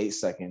McLennan, 8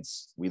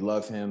 Seconds. We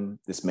love him.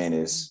 This man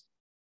he's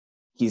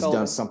Golden.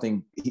 done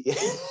something.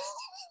 Yes.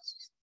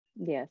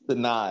 The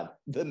nod.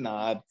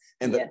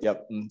 And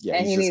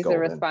and he needs to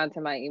respond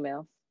to my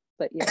emails.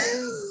 But yeah.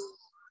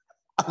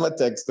 I'm gonna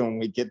text him when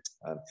we get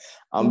done.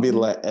 I'm gonna be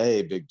like,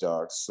 hey, big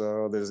dog,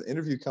 so there's an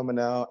interview coming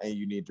out and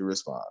you need to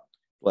respond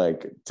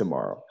like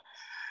tomorrow.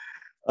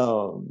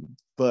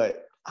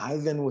 But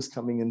Ivan was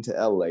coming into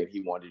LA and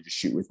he wanted to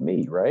shoot with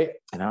me, right?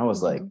 And I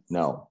was like,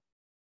 no,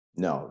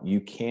 you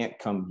can't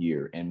come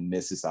here and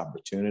miss this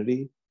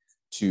opportunity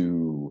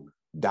to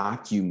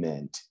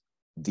document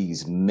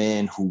these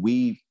men who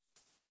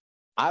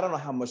I don't know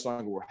how much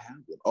longer we're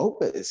having.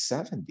 Opa is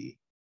 70.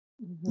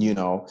 You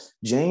know,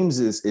 James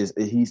is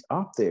he's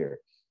up there.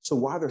 So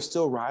while they're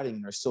still riding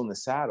and they're still in the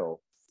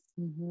saddle,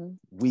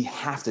 we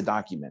have to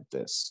document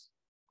this.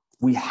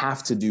 We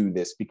have to do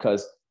this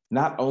because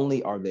not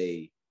only are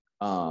they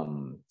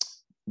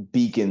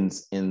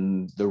beacons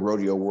in the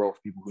rodeo world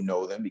for people who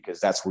know them, because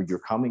that's where you're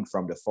coming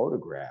from to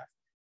photograph,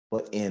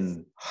 but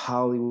in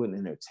Hollywood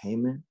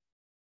entertainment,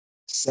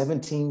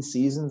 17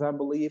 seasons, I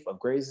believe, of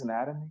Grey's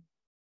Anatomy.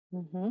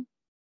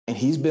 And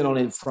he's been on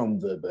it from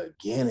the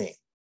beginning.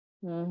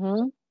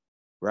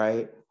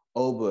 Right?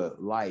 Oba,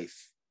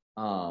 Life,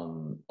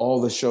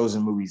 all the shows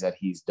and movies that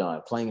he's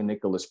done, playing a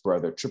Nicholas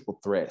brother, triple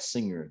threat,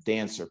 singer,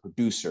 dancer,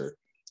 producer,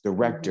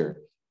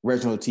 director.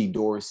 Reginald T.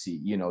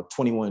 Dorsey,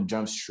 21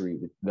 Jump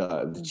Street,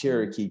 the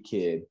Cherokee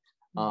Kid,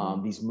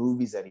 these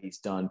movies that he's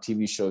done,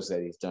 TV shows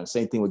that he's done.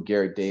 Same thing with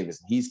Garrett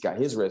Davis. He's got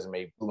his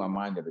resume, blew my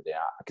mind the other day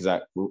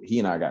because he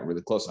and I got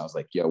really close, and I was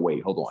like, yo,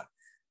 wait, hold on.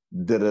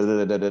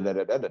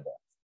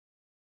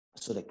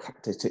 So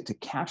to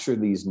capture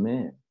these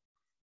men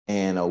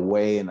in a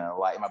way, and a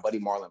light, my buddy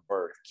Marlon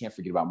Burke, I can't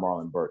forget about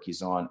Marlon Burke.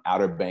 He's on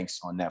Outer Banks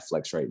on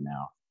Netflix right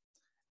now.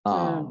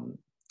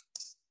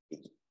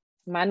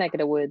 My neck of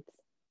the woods.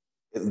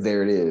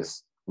 There it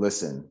is.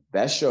 Listen,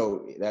 that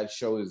show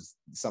is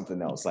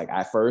something else. Like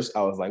at first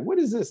I was like, what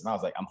is this? And I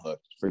was like, I'm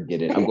hooked.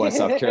 Forget it. I'm going to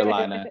South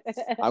Carolina.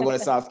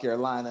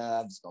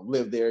 I'm just gonna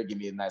live there, give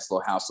me a nice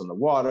little house on the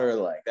water.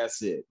 Like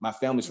that's it. My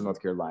family's from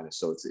North Carolina,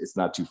 so it's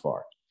not too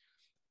far.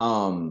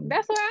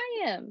 That's where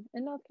I am,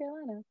 in North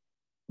Carolina.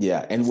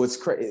 Yeah, and what's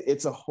crazy,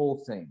 it's a whole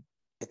thing.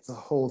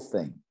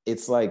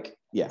 It's like,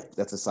 yeah,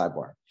 that's a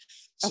sidebar.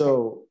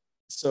 So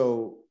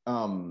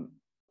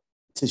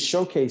to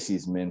showcase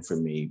these men for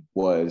me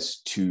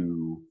was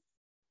to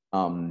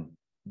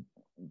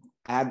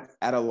add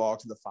a log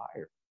to the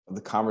fire of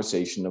the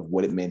conversation of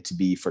what it meant to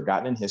be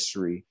forgotten in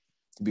history,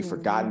 to be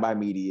forgotten by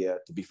media,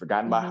 to be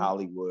forgotten by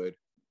Hollywood,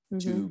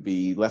 to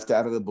be left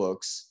out of the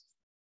books,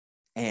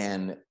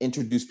 and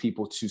introduce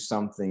people to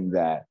something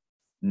that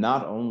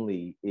not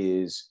only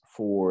is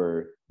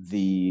for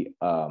the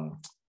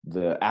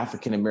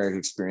African-American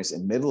experience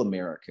in Middle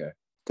America,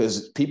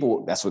 because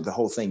people, that's what the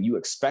whole thing, you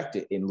expect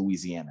it in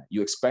Louisiana,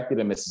 you expect it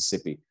in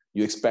Mississippi,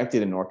 you expect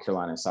it in North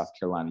Carolina and South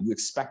Carolina, you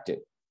expect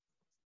it.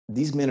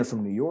 These men are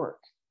from New York.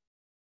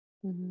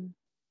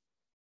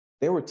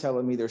 They were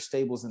telling me there's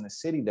stables in the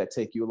city that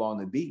take you along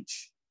the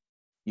beach,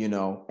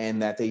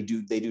 and that they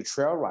do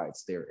trail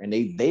rides there, and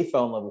they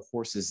fell in love with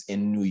horses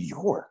in New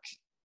York.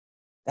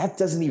 That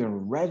doesn't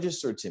even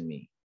register to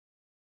me.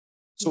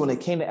 So when they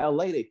came to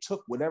LA, they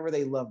took whatever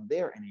they loved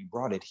there and they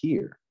brought it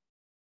here.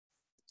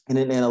 And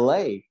in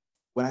LA,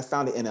 when I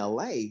found it in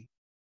LA,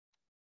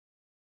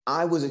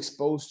 I was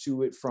exposed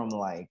to it from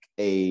like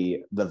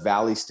the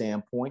Valley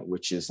standpoint,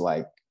 which is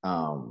like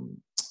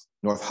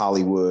North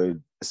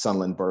Hollywood,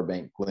 Sunland,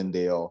 Burbank,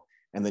 Glendale,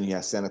 and then you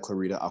have Santa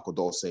Clarita, Agua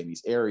Dulce, in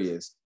these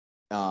areas.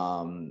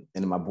 And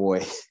then my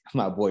boy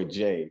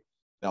Jay,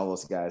 and all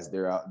those guys,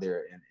 they're out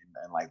there in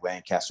like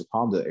Lancaster,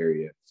 Palmdale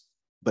area.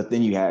 But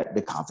then you had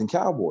the Compton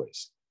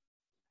Cowboys,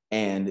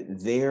 and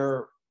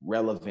their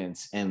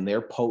relevance and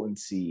their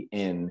potency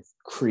in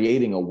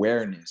creating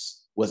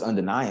awareness was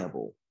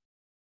undeniable.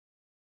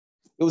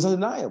 It was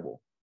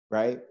undeniable,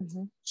 right?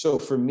 So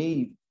for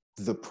me,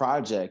 the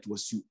project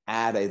was to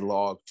add a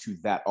log to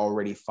that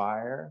already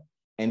fire,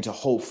 and to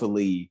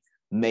hopefully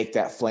make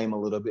that flame a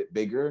little bit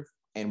bigger,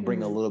 and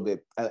bring a little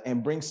bit,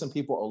 and bring some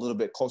people a little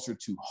bit closer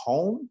to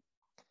home,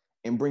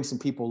 and bring some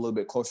people a little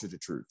bit closer to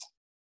truth.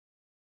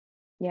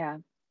 Yeah,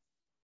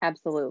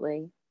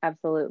 absolutely.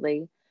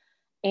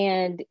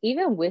 And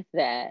even with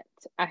that,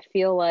 I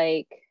feel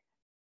like,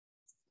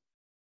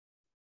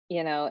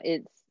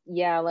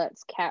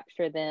 let's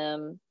capture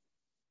them,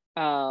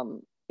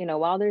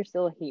 while they're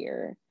still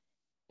here,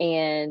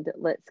 and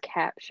let's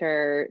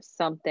capture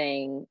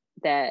something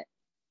that,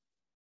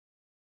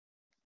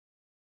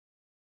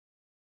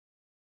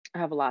 I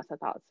have lots of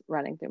thoughts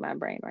running through my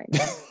brain right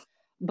now.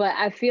 But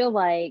I feel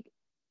like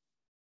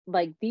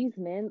these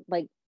men,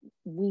 like,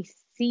 we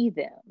see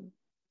them.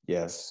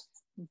 Yes.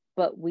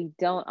 But we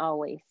don't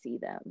always see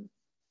them.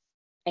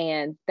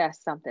 And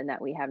that's something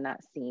that we have not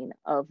seen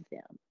of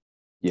them.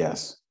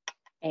 Yes.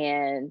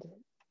 And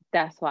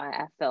that's why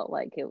I felt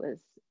like it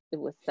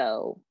was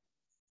so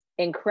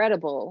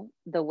incredible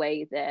the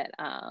way that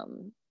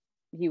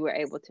you were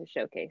able to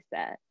showcase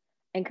that.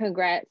 And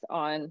congrats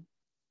on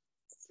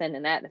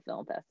sending that to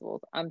film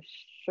festivals. I'm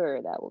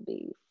sure that will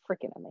be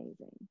freaking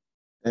amazing.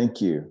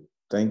 Thank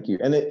you.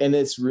 And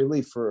it's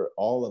really for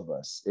all of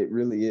us. It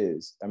really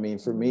is. I mean,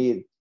 for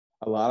me,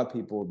 a lot of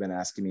people have been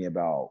asking me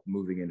about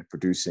moving into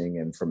producing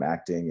and from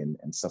acting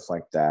and stuff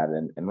like that.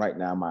 And right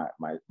now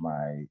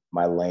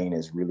my lane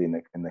is really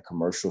in the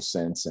commercial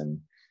sense, and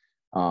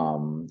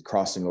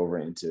crossing over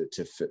into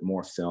fit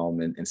more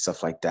film and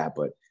stuff like that.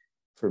 But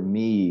for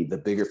me, the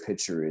bigger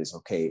picture is,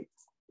 okay,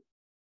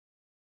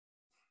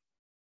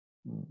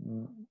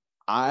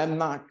 I'm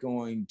not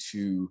going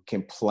to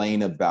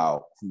complain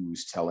about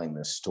who's telling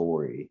the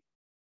story.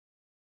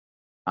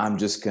 I'm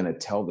just going to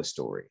tell the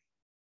story.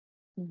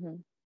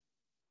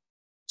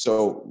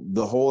 So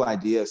the whole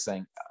idea of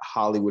saying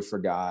Hollywood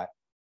forgot,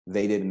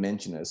 they didn't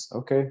mention us.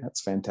 Okay,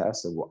 that's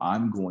fantastic. Well,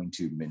 I'm going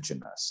to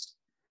mention us.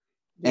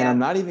 Yeah. And I'm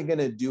not even going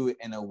to do it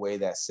in a way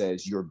that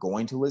says you're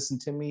going to listen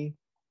to me.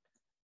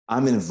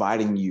 I'm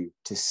inviting you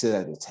to sit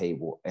at the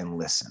table and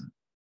listen.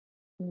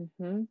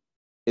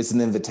 It's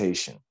an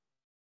invitation.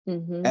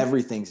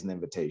 Everything's an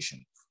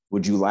invitation.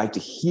 Would you like to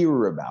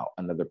hear about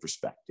another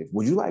perspective?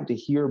 Would you like to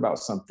hear about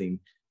something,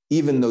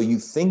 even though you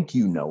think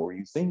you know, or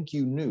you think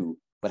you knew,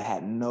 but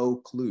had no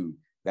clue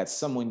that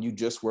someone you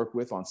just worked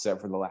with on set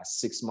for the last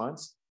 6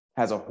 months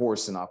has a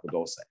horse in Agua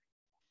Dulce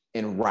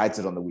and rides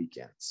it on the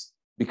weekends,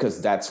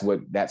 because that's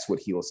what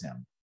heals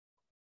him.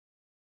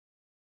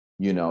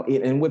 You know,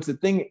 and what's the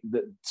thing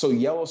so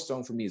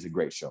Yellowstone for me is a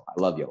great show. I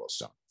love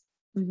Yellowstone.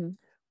 Mm-hmm.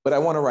 But I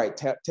want to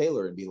write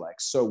Taylor and be like,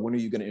 so when are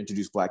you going to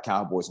introduce Black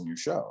cowboys in your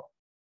show?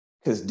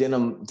 Because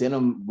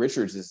Denham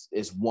Richards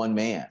is one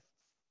man.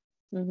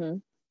 Mm-hmm.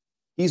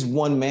 He's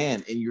one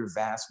man in your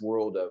vast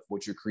world of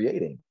what you're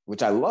creating,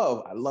 which I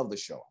love. I love the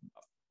show.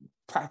 I'm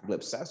practically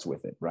obsessed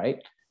with it,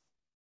 right?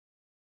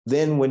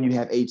 Then when you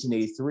have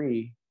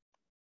 1883,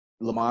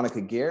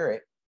 LaMonica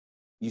Garrett,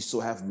 you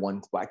still have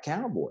one Black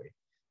cowboy.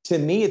 To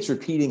me, it's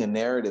repeating a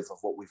narrative of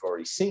what we've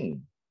already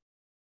seen.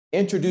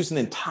 Introduce an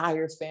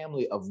entire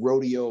family of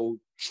rodeo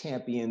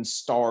champions,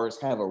 stars,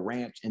 have a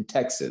ranch in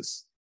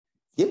Texas.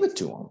 Give it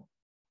to them.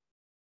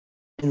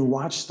 And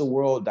watch the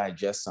world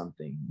digest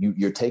something.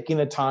 You're taking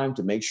the time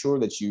to make sure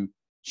that you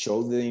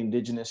show the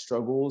indigenous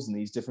struggles and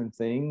these different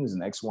things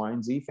and X, Y,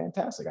 and Z.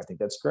 Fantastic. I think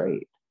that's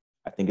great.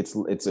 I think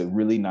it's a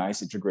really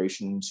nice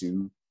integration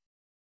to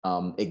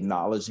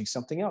acknowledging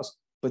something else.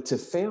 But to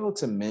fail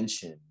to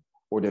mention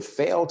or to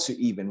fail to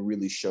even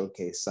really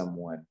showcase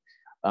someone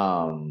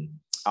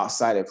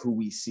outside of who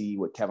we see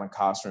with Kevin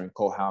Costner and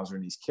Cole Hauser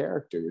and these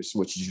characters,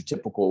 which is your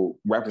typical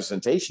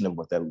representation of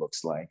what that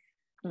looks like.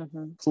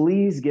 Mm-hmm.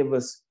 Please give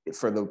us,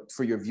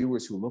 for your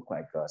viewers who look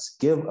like us,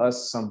 give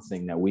us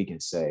something that we can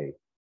say,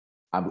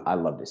 I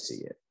love to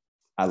see it.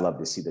 I love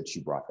to see that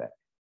you brought that.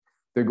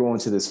 They're going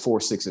to this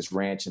 4 Sixes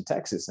Ranch in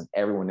Texas, and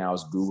everyone now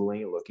is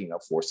Googling and looking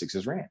up 4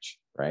 Sixes Ranch,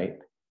 right?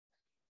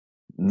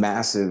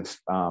 Massive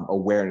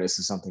awareness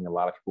is something a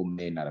lot of people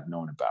may not have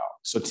known about.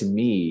 So to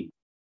me,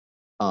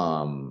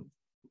 to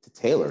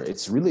Taylor,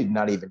 it's really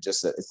not even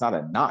just it's not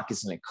a knock,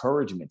 it's an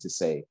encouragement to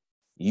say,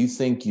 you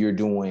think you're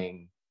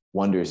doing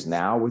wonders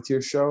now with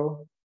your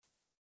show?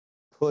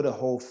 Put a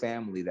whole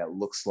family that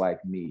looks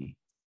like me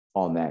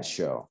on that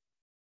show.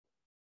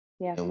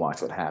 Yeah. And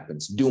watch what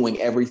happens,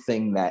 doing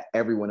everything that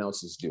everyone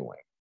else is doing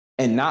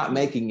and not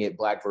making it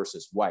Black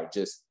versus white.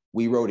 Just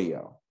we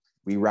rodeo,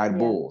 we ride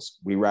bulls,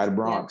 we ride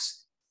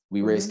broncs,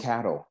 we raise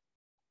cattle,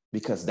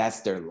 because that's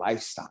their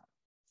lifestyle.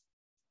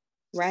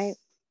 Right.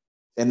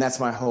 And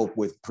that's my hope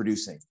with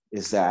producing,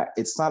 is that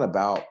it's not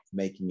about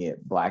making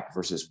it Black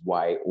versus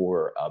white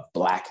or a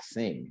Black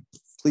thing.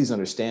 Please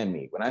understand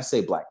me. When I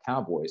say Black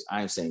cowboys,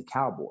 I am saying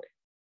cowboy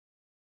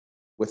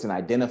with an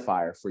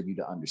identifier for you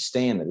to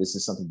understand that this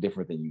is something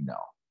different than you know.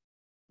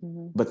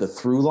 Mm-hmm. But the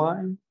through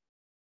line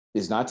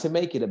is not to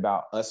make it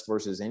about us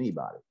versus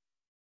anybody.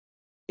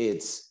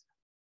 It's,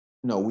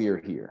 no, we are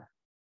here.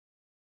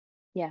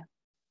 Yeah.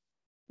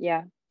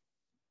 Yeah.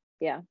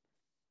 Yeah.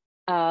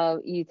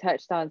 You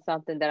touched on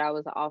something that I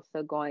was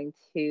also going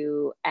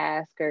to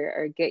ask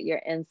or get your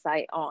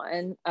insight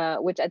on,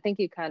 which I think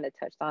you kind of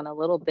touched on a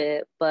little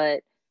bit,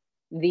 but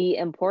the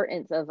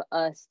importance of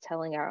us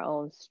telling our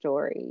own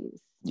stories.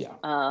 Yeah.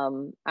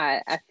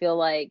 I feel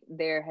like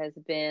there has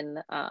been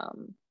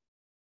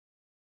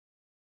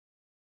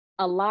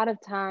a lot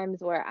of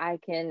times where I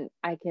can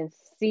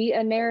see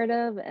a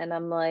narrative and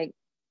I'm like,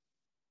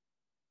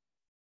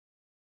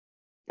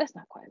 that's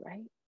not quite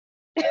right.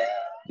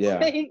 Yeah.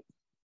 Like,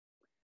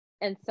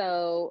 and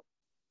so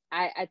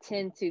I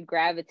tend to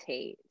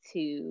gravitate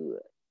to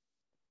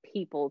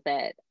people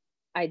that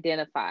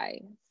identify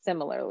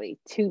similarly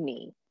to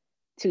me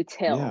to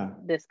tell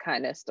this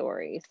kind of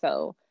story.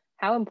 So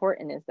how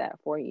important is that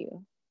for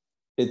you?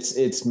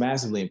 It's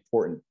massively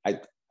important.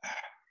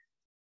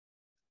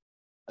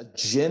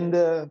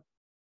 Agenda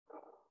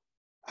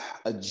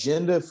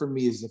for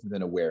me is different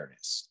than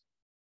awareness,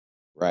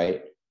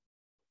 right?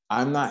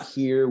 I'm not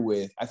here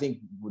with, I think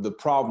the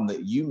problem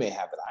that you may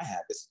have that I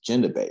have is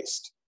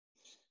agenda-based.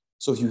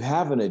 So if you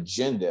have an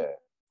agenda,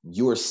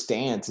 your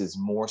stance is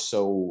more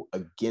so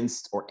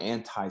against or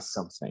anti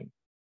something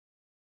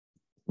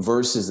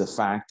versus the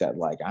fact that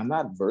like, I'm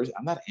not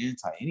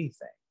anti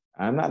anything.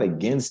 I'm not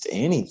against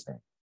anything,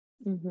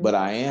 but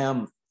I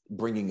am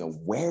bringing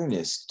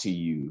awareness to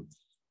you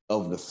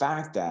of the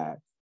fact that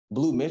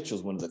Blue Mitchell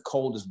is one of the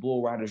coldest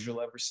bull riders you'll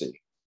ever see.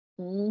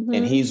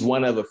 And he's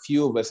one of a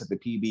few of us at the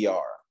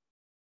PBR,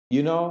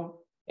 you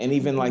know? And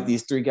even like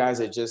these 3 guys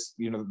that just,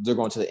 you know, they're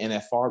going to the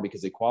NFR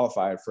because they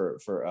qualified for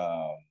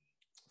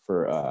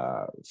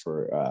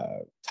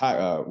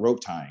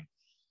rope tying.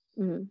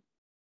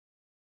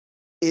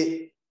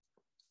 It,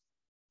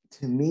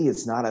 to me,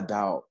 it's not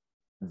about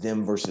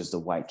them versus the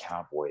white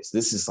cowboys.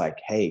 This is like,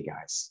 hey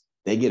guys,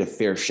 they get a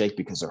fair shake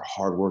because they're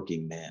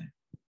hardworking men.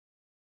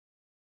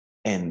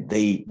 And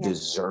they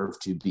deserve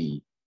to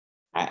be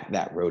at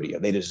that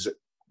rodeo.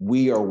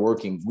 We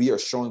are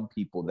showing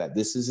people that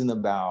this isn't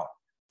about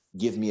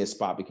give me a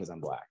spot because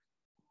I'm Black.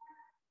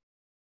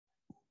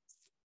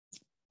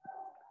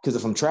 Because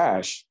if I'm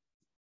trash,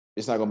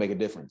 it's not gonna make a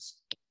difference.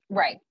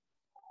 Right.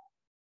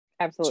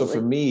 Absolutely. So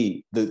for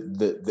me,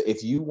 the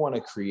if you want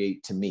to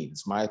create, to me,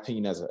 it's my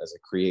opinion as a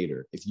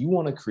creator, if you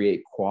want to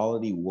create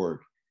quality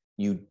work,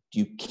 you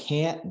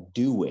can't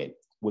do it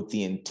with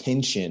the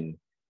intention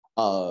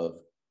of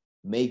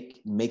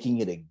making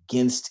it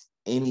against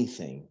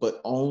anything,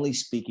 but only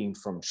speaking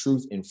from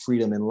truth and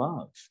freedom and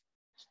love.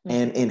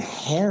 And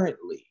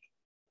inherently,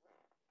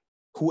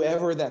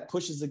 whoever that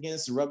pushes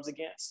against, rubs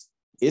against,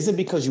 isn't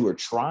because you were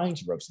trying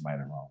to rub somebody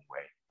the wrong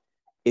way.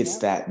 It's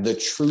that the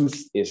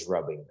truth is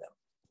rubbing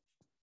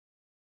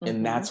them.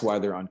 And that's why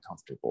they're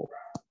uncomfortable.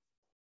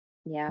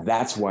 Yeah.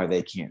 That's why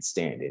they can't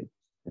stand it.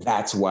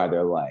 That's why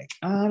they're like,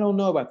 I don't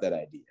know about that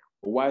idea.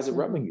 Well, why is it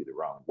rubbing you the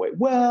wrong way?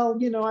 Well,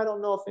 I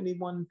don't know if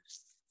anyone,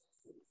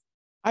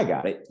 I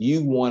got it.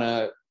 You want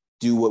to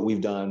do what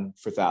we've done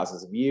for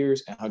thousands of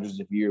years and hundreds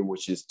of years,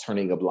 which is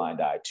turning a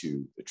blind eye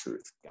to the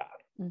truth. Got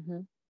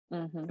it.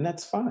 And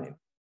that's fine.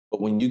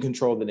 But when you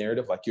control the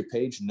narrative, like your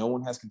page, no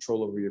one has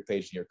control over your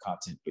page and your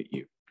content but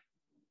you.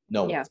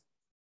 No one.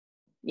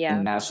 Yeah.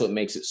 And that's what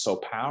makes it so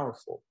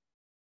powerful.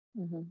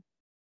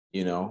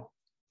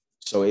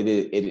 So it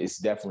is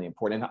definitely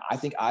important. And I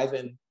think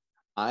Ivan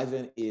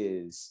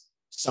is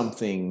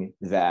something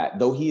that,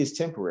 though he is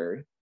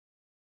temporary,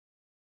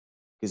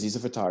 because he's a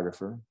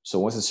photographer. So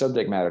once the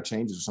subject matter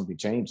changes or something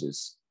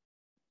changes,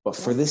 but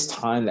for this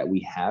time that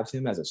we have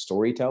him as a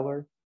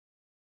storyteller,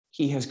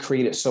 he has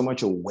created so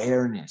much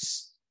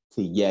awareness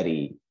to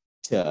Yeti,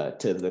 to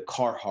the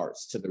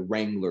Carhartts, to the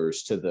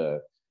Wranglers, to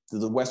the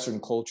Western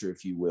culture,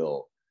 if you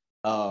will,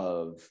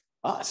 of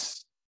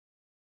us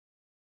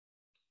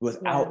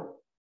without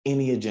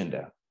any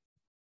agenda.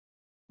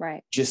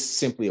 Right. Just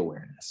simply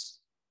awareness.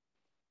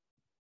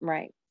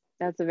 Right.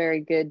 That's a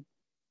very good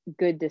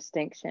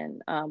distinction.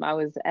 I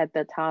was at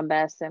the Tom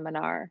Bass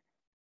seminar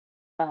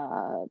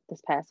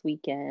this past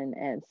weekend,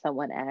 and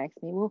someone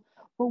asked me, well,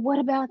 what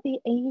about the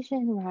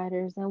Asian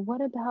writers, and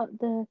what about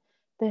the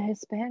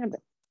Hispanic?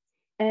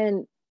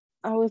 And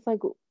I was like,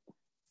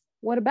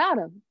 what about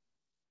them?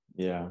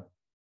 Yeah.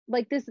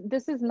 Like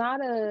this is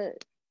not a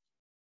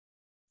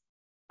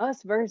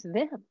us versus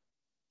them.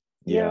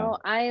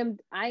 I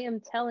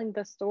am telling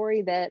the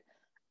story that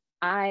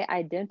I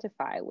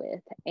identify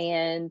with,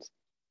 and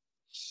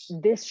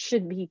this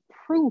should be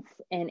proof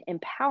and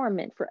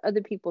empowerment for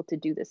other people to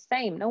do the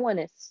same. No one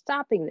is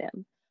stopping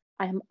them.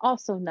 I am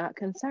also not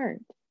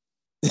concerned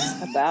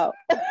about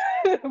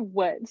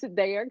what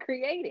they are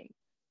creating.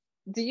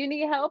 Do you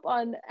need help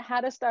on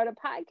how to start a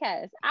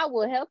podcast? I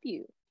will help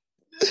you.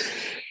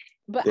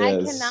 But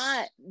I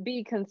cannot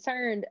be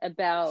concerned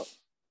about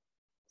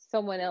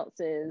someone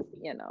else's,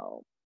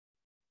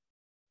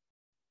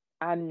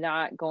 I'm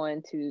not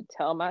going to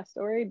tell my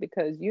story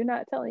because you're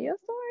not telling your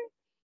story.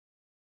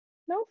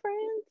 No,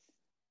 friends.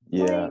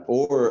 Yeah.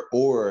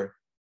 Or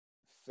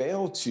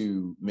fail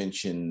to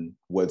mention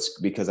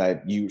because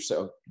you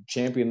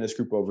champion this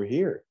group over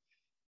here.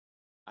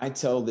 I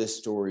tell this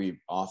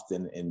story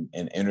often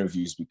in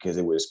interviews because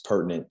it was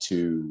pertinent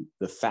to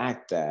the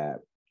fact that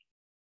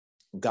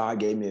God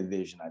gave me a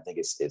vision. I think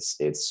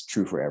it's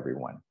true for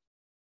everyone.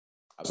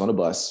 I was on a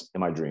bus in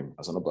my dream. I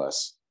was on a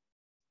bus,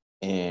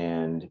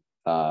 and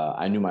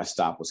I knew my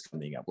stop was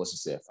coming up. Let's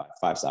just say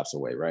five stops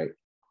away, right?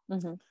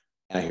 And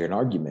I hear an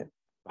argument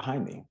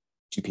behind me.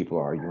 Two people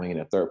are arguing,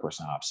 and a third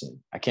person hops in.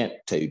 I can't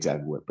tell you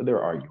exactly what, but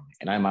they're arguing.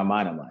 And in my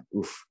mind, I'm like,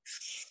 oof,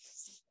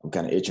 I'm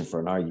kind of itching for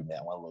an argument.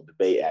 I want a little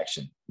debate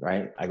action,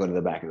 right? I go to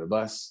the back of the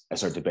bus. I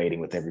start debating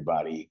with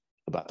everybody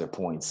about their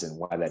points and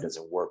why that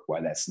doesn't work,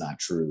 why that's not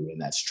true, and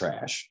that's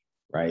trash,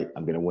 right?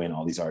 I'm going to win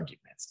all these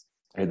arguments.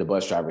 I hear the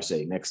bus driver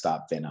say, next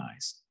stop, Van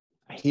Nuys.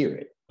 I hear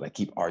it, but I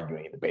keep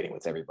arguing and debating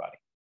with everybody.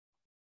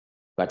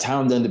 By the time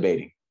I'm done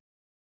debating,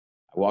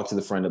 I walk to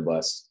the front of the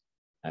bus.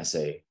 And I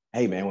say,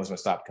 hey, man, when's my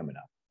stop coming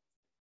up?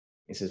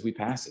 He says, we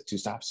passed it 2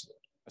 stops ago.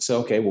 I said,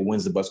 okay, well,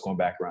 when's the bus going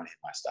back around to hit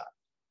my stop?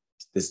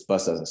 This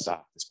bus doesn't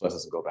stop. This bus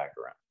doesn't go back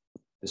around.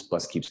 This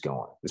bus keeps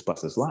going. This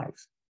bus is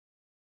life.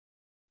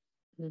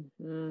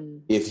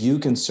 If you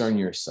concern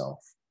yourself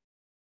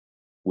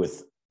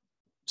with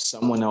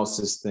someone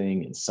else's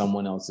thing and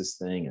someone else's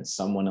thing and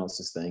someone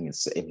else's thing, and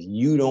if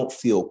you don't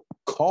feel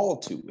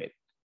called to it,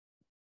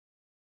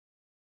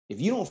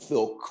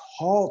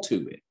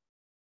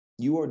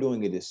 you are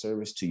doing a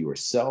disservice to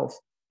yourself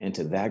and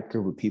to that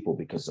group of people,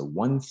 because the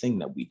one thing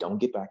that we don't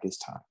get back is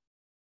time.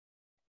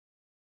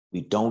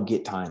 We don't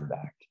get time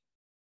back.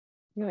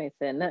 You ain't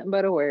said nothing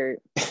but a word.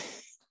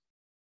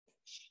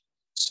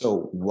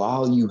 So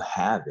while you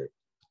have it,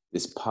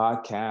 this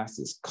podcast,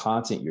 this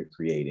content you're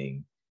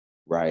creating,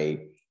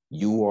 right?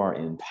 You are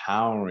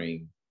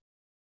empowering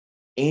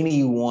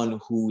anyone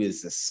who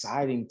is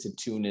deciding to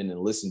tune in and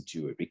listen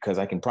to it, because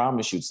I can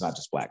promise you it's not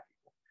just Black people.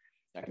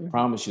 I can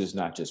promise you it's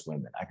not just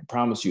women. I can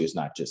promise you it's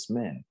not just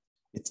men.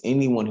 It's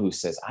anyone who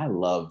says, I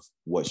love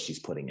what she's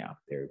putting out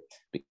there,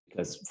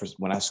 because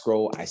when I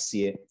scroll, I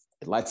see it.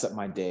 It lights up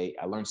my day.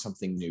 I learn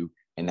something new.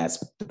 And that's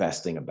the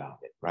best thing about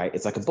it, right?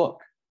 It's like a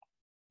book.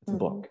 It's a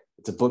book.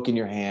 It's a book in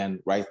your hand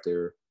right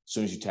there. As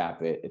soon as you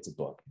tap it, it's a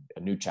book. A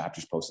new chapter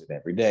is posted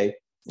every day,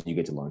 and you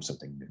get to learn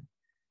something new.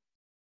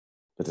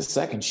 But the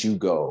second you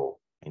go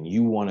and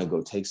you want to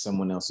go take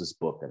someone else's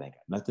book that ain't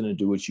got nothing to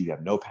do with you, you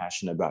have no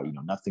passion about, you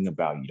know nothing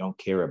about, you don't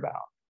care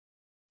about,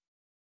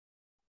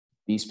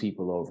 these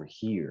people over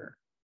here,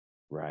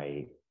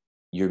 right?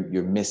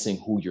 You're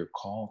missing who you're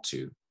called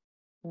to.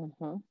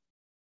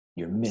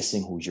 You're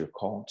missing who you're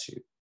called to.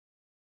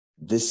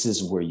 This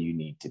is where you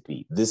need to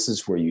be. This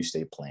is where you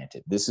stay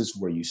planted. This is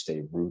where you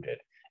stay rooted.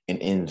 And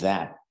in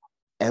that,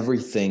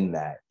 everything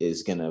that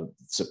is going to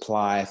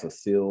supply,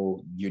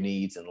 fulfill your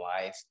needs in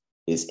life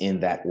is in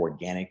that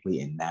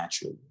organically and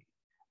naturally.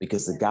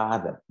 Because the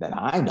God that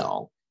I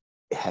know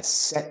has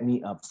set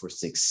me up for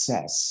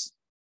success,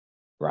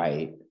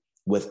 right?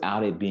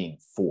 Without it being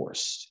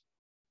forced.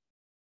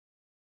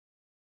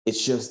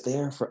 It's just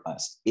there for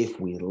us if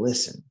we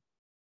listen.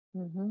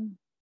 Mm-hmm.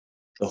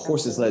 The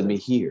horses led me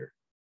here,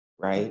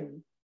 right? Mm-hmm.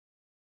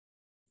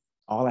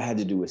 All I had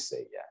to do was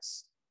say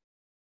yes.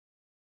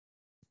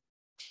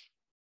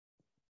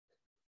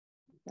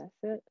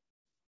 That's it.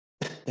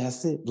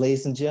 That's it,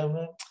 ladies and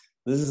gentlemen.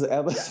 This is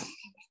Ella.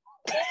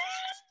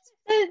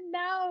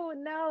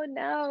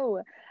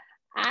 No.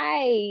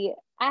 I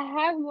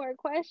have more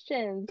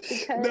questions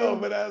because No,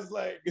 but I was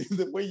like,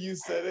 the way you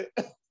said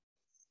it.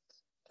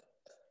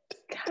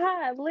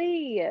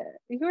 golly,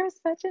 you're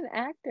such an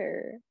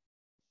actor.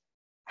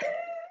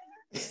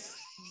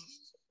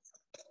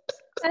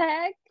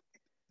 Heck.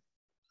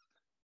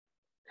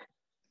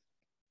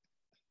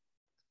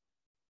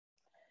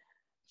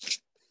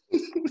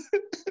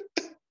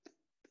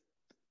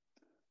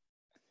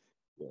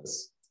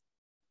 Yes.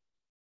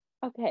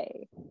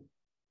 Okay,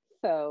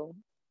 so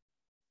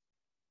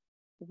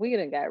we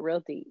done got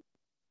real deep.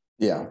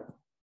 Yeah,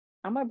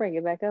 I'm gonna bring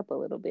it back up a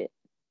little bit.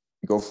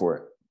 go for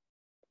it.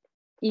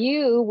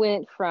 You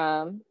went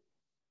from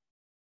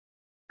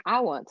I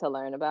want to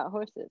learn about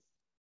horses.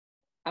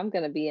 I'm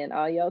gonna be in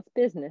all y'all's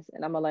business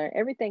and I'm gonna learn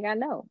everything I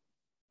know.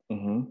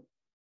 Mm-hmm.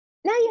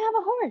 Now you have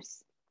a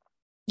horse.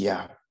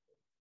 Yeah.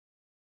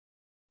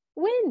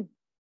 When?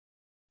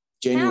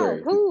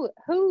 January. How?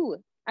 Who?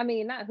 I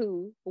mean, not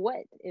who.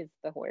 What is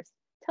the horse?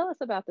 Tell us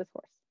about this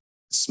horse.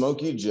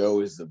 Smokey Joe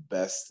is the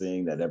best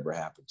thing that ever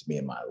happened to me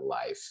in my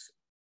life.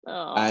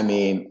 Oh. I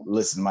mean,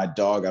 listen, my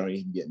dog, I don't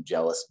even get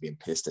jealous being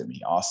pissed at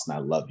me. Austin, I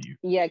love you.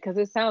 Yeah, because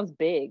it sounds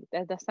big.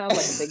 That sounds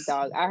like a big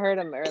dog. I heard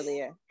him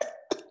earlier.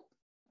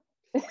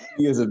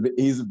 He's a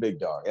big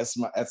dog.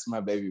 That's my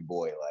baby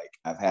boy. Like,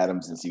 I've had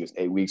him since he was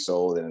 8 weeks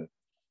old, and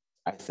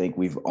I think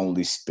we've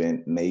only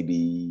spent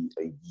maybe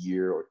a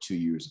year or 2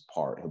 years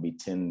apart. He'll be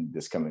 10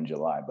 this coming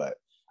July, but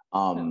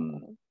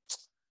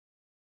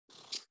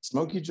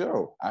Smokey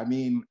Joe. I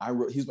mean,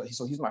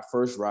 he's my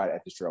first ride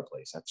at the trail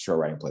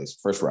riding place,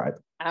 first ride.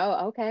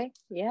 Oh, okay,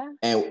 yeah.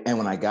 And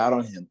when I got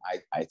on him,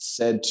 I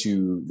said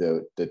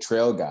to the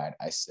trail guide,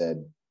 I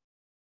said,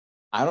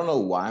 I don't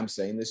know why I'm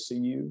saying this to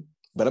you,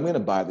 but I'm gonna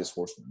buy this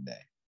horse one day.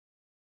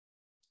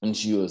 And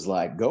she was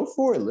like, go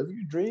for it, live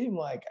your dream.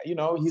 Like, you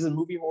know, he's a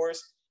movie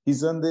horse.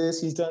 He's done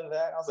this, he's done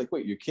that. I was like,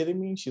 wait, you're kidding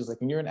me? She was like,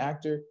 and you're an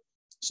actor.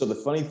 So the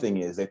funny thing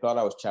is, they thought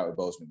I was Chadwick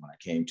Boseman when I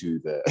came to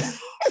the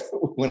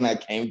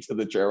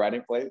trail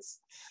riding place.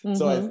 Mm-hmm.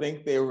 So I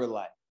think they were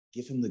like,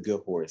 give him the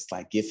good horse,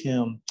 like give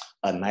him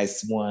a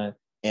nice one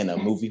and a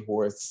movie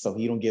horse, so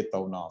he don't get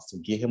thrown off. So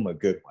give him a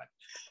good one.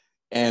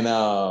 And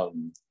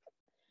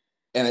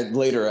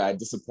later I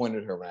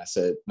disappointed her when I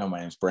said, no, my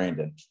name's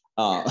Brandon.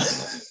 I'm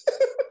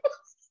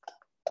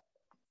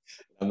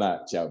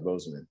not Chadwick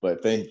Boseman,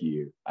 but thank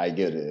you. I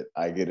get it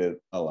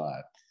a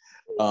lot.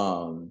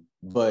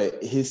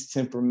 But his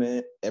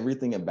temperament,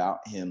 everything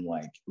about him,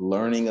 like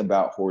learning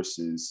about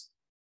horses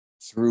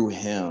through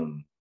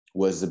him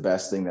was the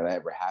best thing that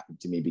ever happened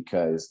to me,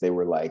 because they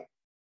were like,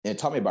 and it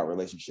taught me about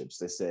relationships.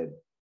 They said,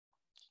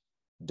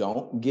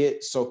 don't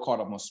get so caught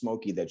up on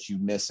Smokey that you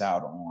miss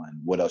out on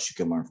what else you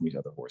can learn from these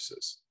other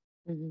horses.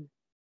 Mm-hmm.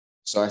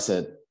 So I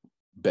said,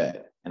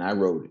 bet. And I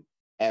rode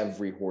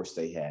every horse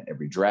they had,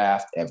 every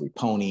draft, every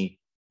pony,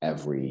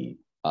 every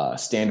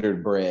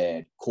standard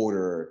bred,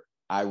 quarter.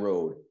 I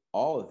rode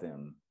all of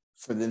them.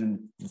 For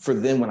them,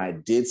 when I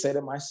did say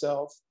to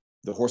myself,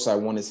 the horse I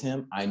want is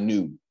him, I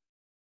knew,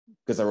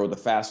 because I rode the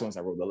fast ones,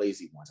 I rode the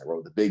lazy ones, I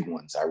rode the big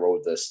ones, I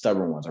rode the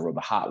stubborn ones, I rode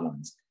the hot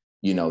ones,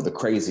 you know, the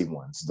crazy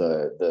ones,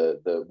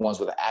 the ones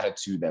with an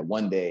attitude that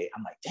one day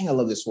I'm like, dang, I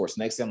love this horse.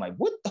 Next day I'm like,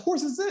 what the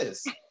horse is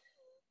this?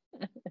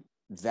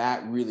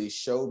 That really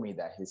showed me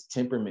that his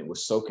temperament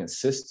was so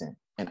consistent,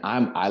 and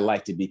I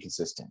like to be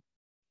consistent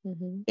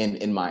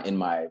in my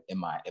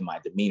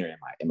demeanor,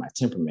 in my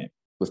temperament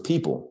with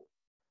people.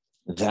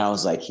 Then I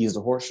was like, he's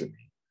the horse for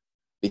me,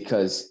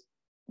 because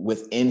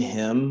within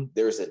him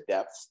there's a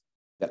depth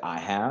that I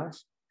have.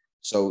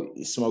 So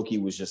Smokey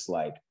was just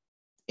like,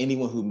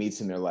 anyone who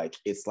meets him, they're like,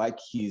 it's like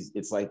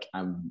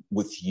I'm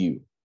with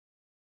you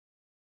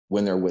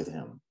when they're with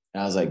him.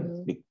 And I was like,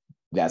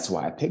 that's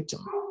why I picked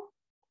him,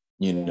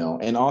 you know.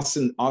 And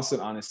Austin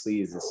honestly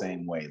is the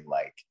same way.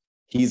 Like,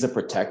 he's a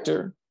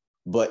protector,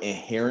 but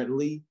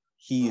inherently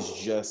he's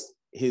just,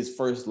 his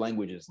first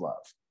language is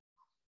love.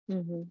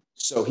 Mm-hmm.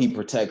 So he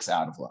protects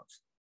out of love.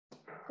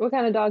 What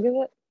kind of dog is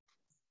it?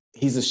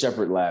 He's a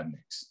Shepherd Lab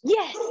mix.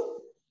 Yes,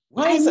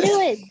 I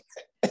knew it.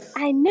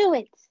 I knew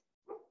it.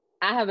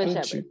 I have a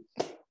Shepherd.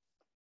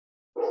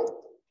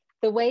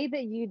 The way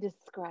that you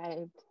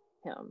described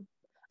him,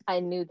 I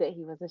knew that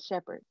he was a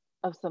Shepherd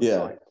of some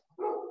sort.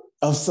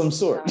 Of some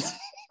sort.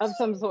 Of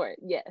some sort,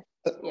 yes.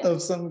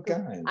 Of some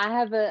kind. I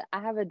have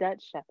a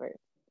Dutch Shepherd.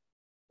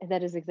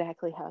 That is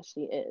exactly how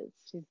she is.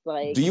 She's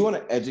like, Do you want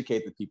to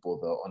educate the people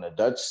though on a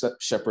Dutch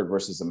Shepherd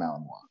versus a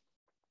Malinois?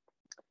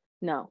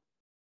 no.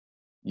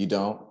 You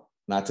don't?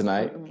 Not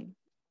tonight?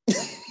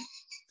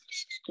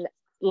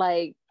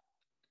 Like,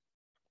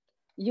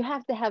 you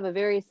have to have a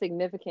very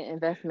significant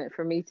investment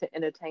for me to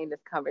entertain this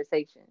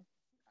conversation.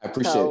 I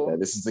appreciate that.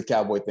 This is a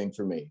cowboy thing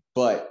for me.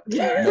 But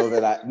know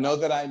that I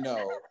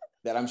know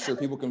that I'm sure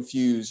people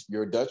confuse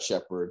your Dutch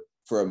Shepherd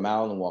for a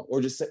Malinois,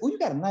 or just say, "Oh, you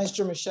got a nice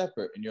German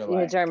Shepherd," and you're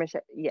like, German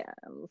Shepherd. Yeah,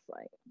 I'm just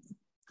like,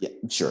 yeah,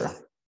 sure.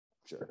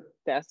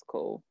 That's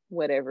cool.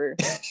 Whatever.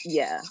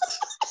 Yeah.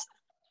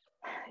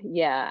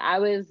 Yeah.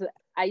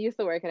 I used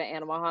to work at an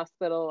animal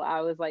hospital.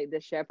 I was like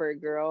the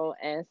shepherd girl.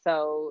 And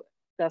so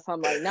that's why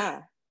I'm like,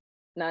 nah,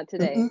 not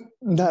today.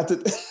 Not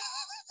today.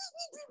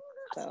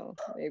 So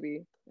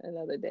maybe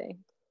another day.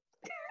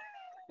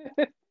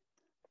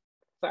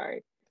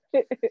 Sorry.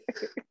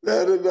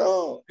 Not at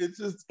all.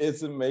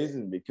 It's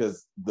amazing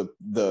because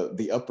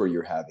the upper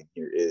you're having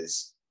here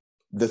is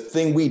the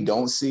thing we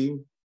don't see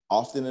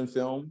often in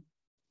film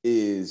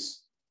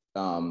is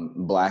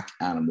Black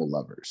animal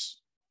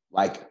lovers,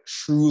 like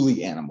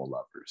truly animal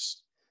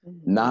lovers.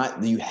 Mm-hmm.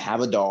 Not that you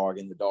have a dog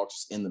and the dog's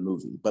just in the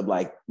movie, but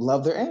like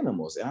love their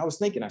animals. And I was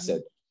thinking, I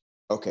said,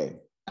 okay,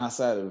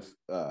 outside of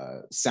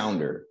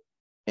Sounder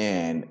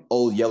and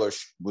Old Yeller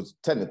was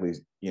technically,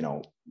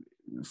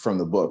 from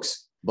the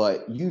books,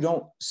 but you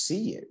don't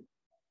see it.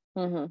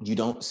 Mm-hmm. You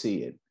don't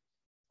see it.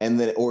 And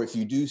then, or if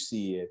you do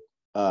see it,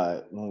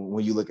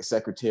 when you look at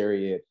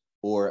Secretariat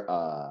or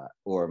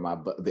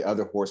the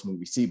other horse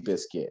movie,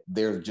 Seabiscuit,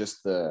 they're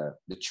just the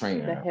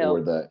trainer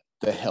or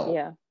the help.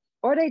 Yeah.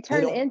 Or they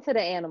turn into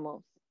the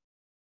animals.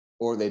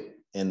 Or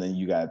and then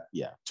you got,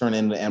 turn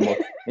into the animal.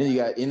 and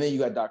then you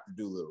got Dr.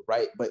 Dolittle,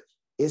 right? But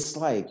it's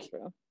like,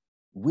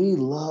 we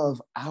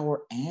love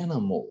our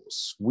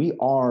animals. We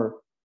are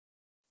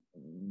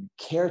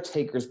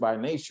caretakers by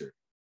nature,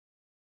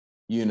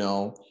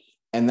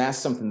 and that's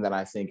something that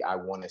I think I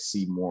want to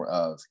see more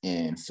of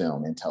in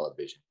film and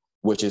television,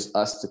 which is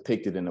us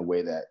depicted in a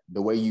way that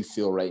the way you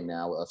feel right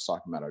now, us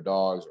talking about our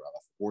dogs or our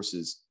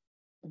horses.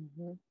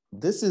 Mm-hmm.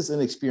 This is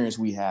an experience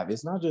we have.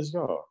 It's not just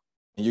y'all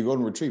and your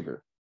golden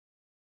retriever.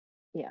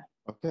 Yeah.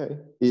 Okay.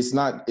 It's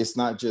not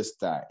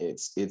just that.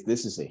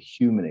 This is a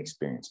human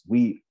experience.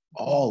 We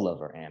all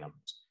love our animals.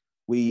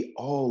 We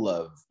all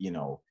love,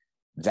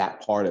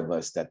 that part of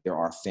us, that they're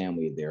our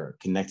family, they're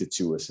connected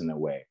to us in a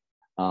way.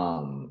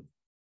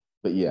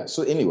 But yeah,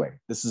 so anyway,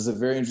 this is a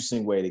very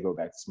interesting way to go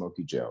back to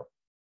Smokey Joe.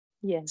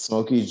 Yeah.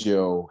 Smokey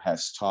Joe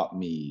has taught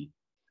me,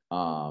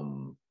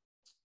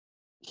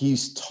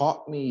 he's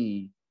taught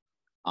me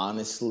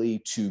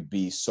honestly to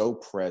be so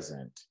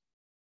present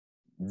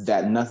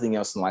that nothing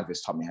else in life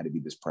has taught me how to be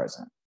this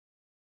present.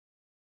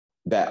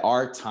 That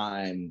our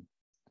time,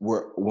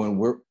 when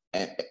we're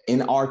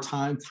in our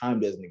time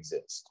doesn't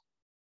exist.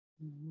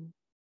 Mm-hmm.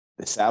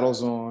 The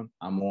saddle's on,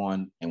 I'm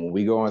on, and when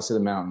we go onto the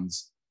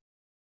mountains,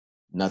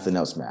 nothing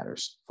else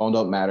matters. Phone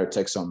don't matter,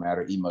 text don't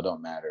matter, email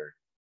don't matter.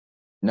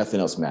 Nothing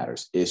else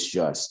matters. It's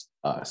just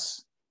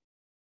us.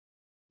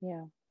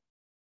 Yeah.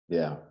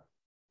 Yeah.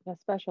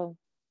 That's special.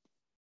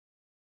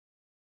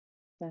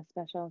 That's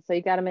special. So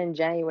you got them in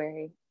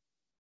January.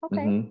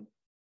 Okay. Mm-hmm.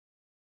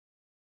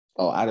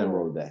 Oh, I done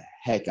rode the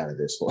heck out of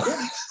this one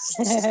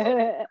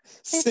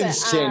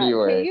since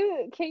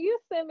January. Can you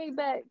send me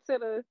back to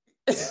the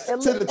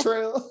to the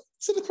trail?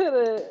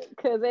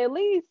 Because at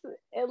least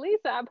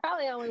I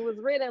probably only was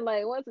ridden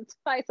like once or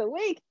twice a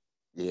week.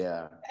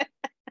 Yeah.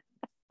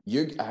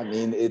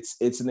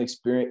 It's an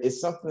experience.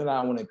 It's something that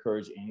I want to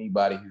encourage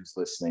anybody who's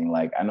listening.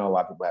 Like, I know a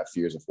lot of people have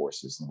fears of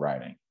horses and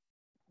riding.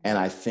 And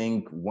I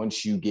think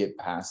once you get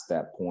past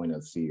that point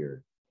of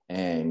fear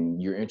and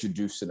you're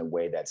introduced in a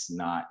way that's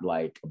not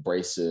like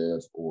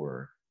abrasive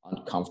or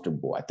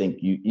uncomfortable, I think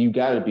you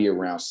got to be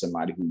around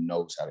somebody who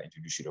knows how to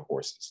introduce you to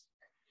horses.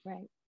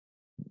 Right.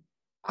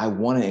 I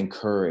want to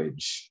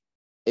encourage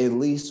at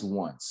least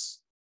once,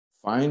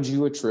 find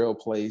you a trail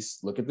place,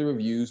 look at the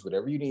reviews,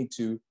 whatever you need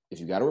to. If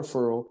you got a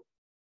referral,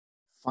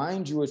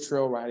 find you a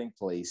trail riding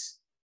place,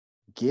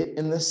 get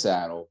in the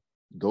saddle,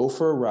 go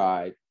for a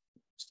ride,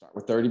 start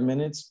with 30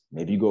 minutes,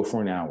 maybe you go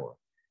for an hour.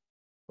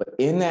 But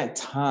in that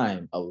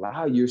time,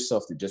 allow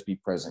yourself to just be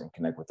present and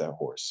connect with that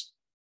horse.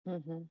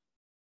 Mm-hmm.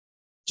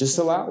 Just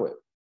allow it.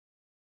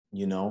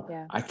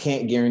 I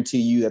can't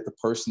guarantee you that the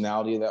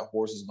personality of that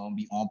horse is going to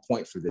be on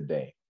point for the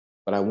day,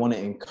 but I want to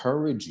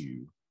encourage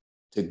you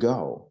to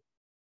go,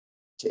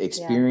 to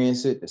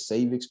experience it, to say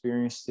you've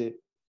experienced it.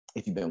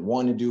 If you've been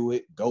wanting to do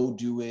it, go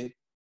do it.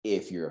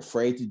 If you're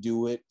afraid to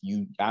do it,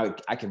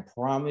 I can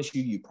promise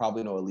you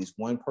probably know at least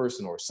one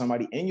person or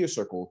somebody in your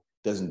circle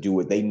doesn't do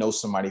it. They know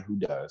somebody who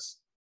does.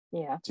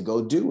 Yeah. To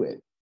go do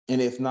it.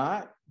 And if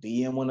not,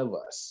 DM one of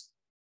us.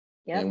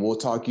 Yep. And we'll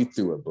talk you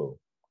through it, boo.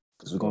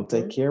 Because we're going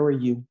to take care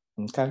of you.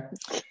 Okay.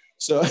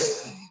 So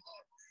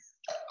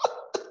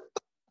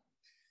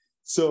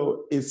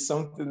it's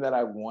something that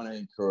I want to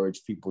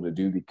encourage people to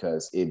do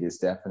because it is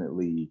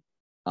definitely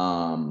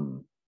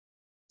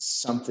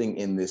something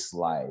in this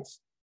life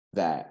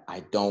that I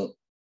don't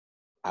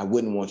I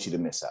wouldn't want you to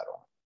miss out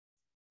on.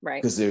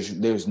 Right. Because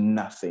there's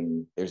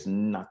nothing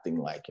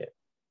like it.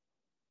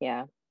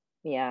 Yeah.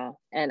 Yeah.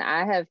 And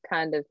I have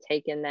kind of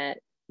taken that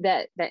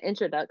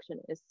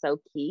introduction is so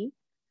key.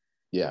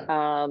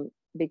 Yeah.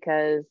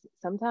 Because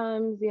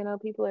sometimes,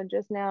 people are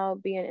just now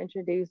being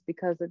introduced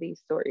because of these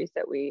stories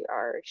that we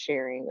are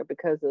sharing or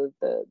because of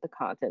the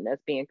content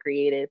that's being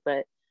created.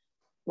 But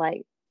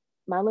like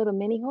my little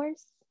mini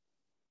horse,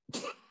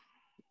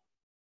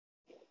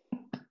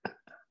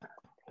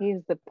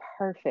 he's the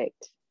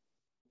perfect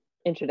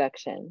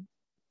introduction,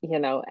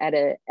 at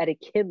a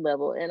kid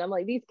level. And I'm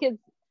like, these kids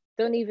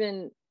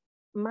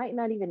might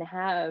not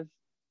even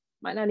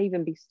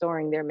be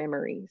storing their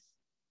memories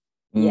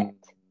yet,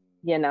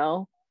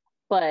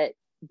 but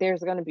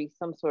there's going to be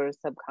some sort of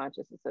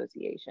subconscious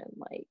association.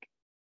 Like,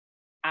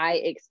 I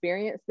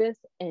experienced this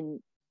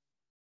and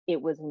it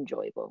was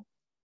enjoyable.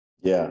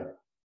 Yeah.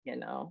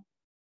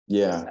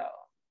 Yeah. So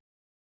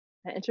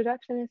the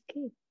introduction is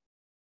key.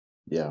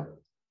 Yeah.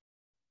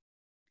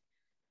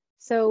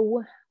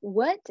 So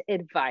what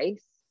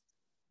advice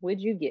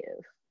would you give?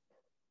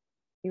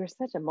 You're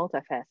such a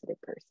multifaceted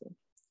person.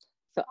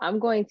 So I'm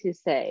going to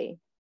say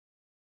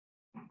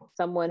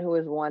someone who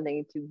is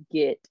wanting to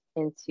get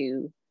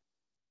into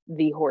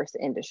the horse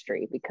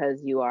industry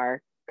because you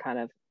are kind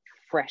of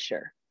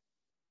fresher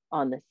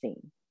on the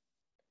scene.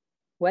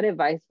 What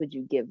advice would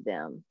you give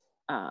them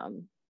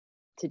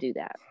to do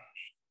that?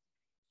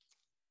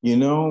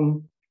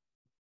 Do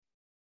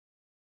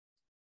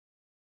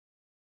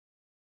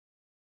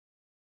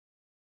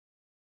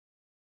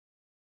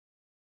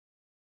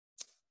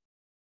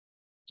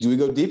we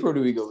go deeper or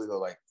do we go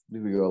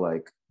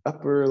like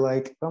upper,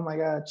 like, oh my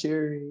God,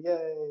 cheery,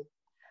 yay?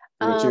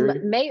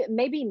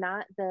 Maybe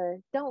not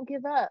the don't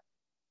give up.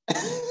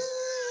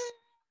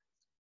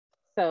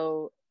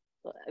 So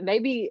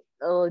maybe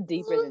a little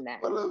deeper than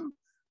that.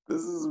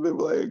 This has been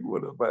like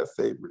one of my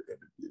favorite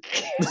interviews.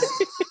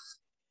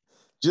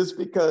 Just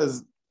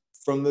because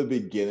from the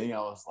beginning I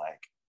was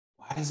like,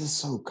 why is this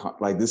so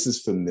like this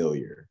is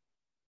familiar?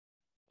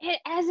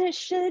 As it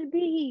should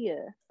be.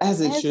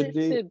 As it should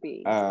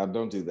be.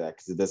 Don't do that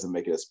because it doesn't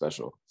make it as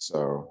special.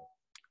 So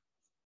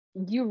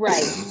you're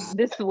right.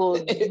 This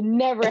will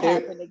never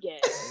happen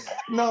again.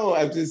 No,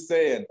 I'm just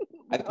saying.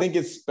 I think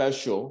it's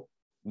special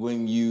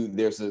when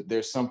there's a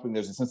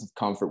sense of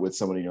comfort with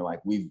somebody. You're like,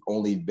 we've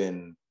only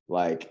been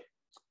like,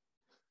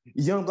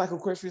 Young Black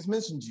Equestrians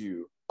mentioned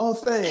you. Oh,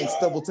 thanks.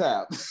 Double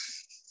tap.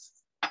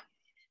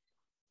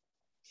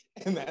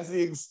 And that's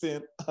the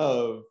extent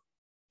of.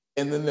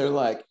 And then they're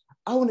like,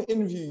 I want to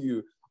interview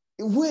you.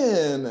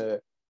 When?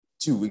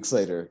 2 weeks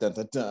later. Dun,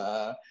 dun,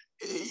 dun.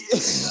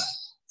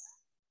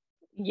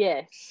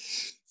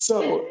 Yes.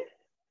 So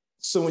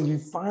when you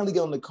finally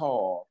get on the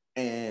call,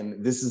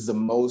 and this is the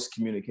most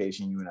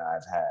communication you and I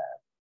have had,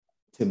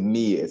 to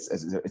me, it's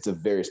a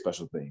very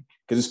special thing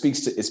because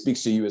it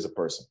speaks to you as a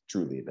person.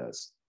 Truly, it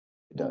does.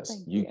 It does.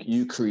 Oh,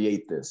 you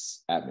create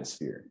this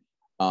atmosphere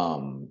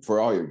for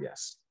all your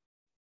guests,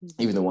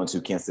 even the ones who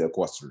can't say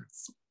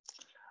equestrians.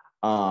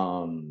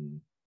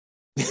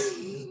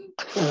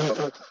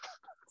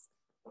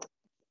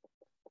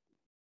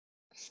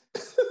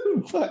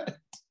 But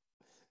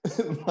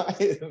my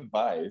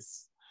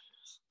advice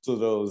to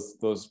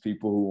those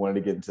people who wanted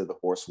to get into the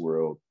horse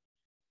world,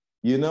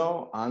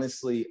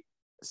 honestly,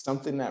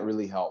 something that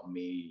really helped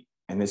me,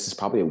 and this is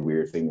probably a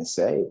weird thing to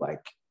say,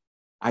 like,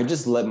 I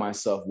just let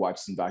myself watch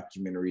some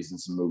documentaries and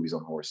some movies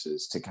on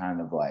horses to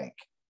kind of like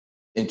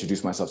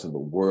introduce myself to the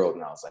world.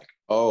 And I was like,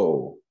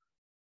 oh,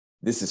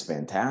 this is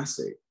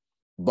fantastic.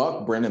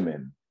 Buck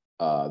Brenneman,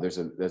 there's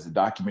a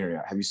documentary.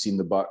 Have you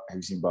seen Buck? Have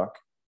you seen Buck?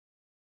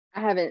 I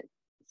haven't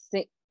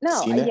seen.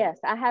 No, yes,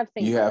 I have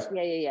seen. You have?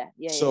 Yeah.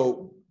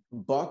 So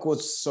Buck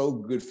was so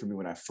good for me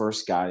when I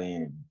first got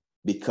in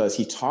because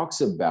he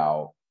talks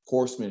about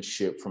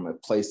horsemanship from a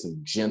place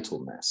of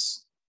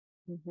gentleness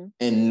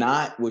and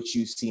not what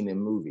you've seen in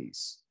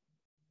movies.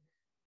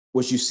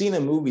 What you've seen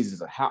in movies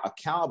is how a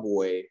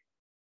cowboy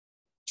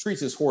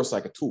treats his horse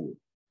like a tool.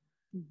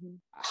 I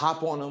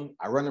hop on him,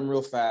 I run him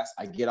real fast,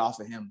 I get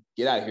off of him,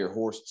 get out of here,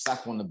 horse,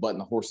 slap on the button,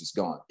 the horse is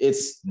gone.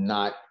 It's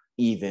not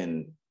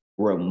even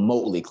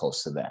remotely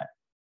close to that.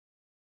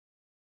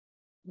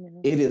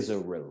 It is a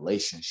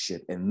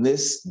relationship, and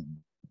this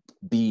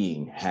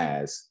being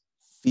has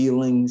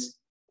feelings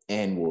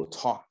and will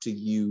talk to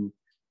you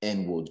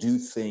and will do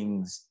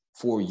things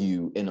for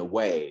you in a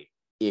way.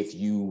 If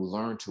you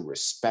learn to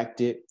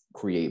respect it,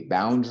 create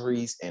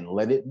boundaries, and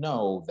let it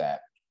know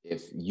that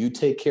if you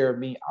take care of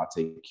me, I'll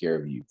take care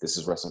of you. This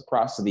is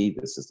reciprocity.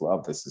 This is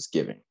love. This is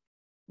giving.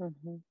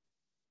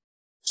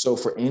 So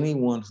for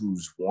anyone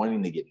who's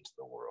wanting to get into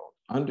the world,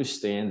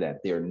 understand that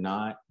they're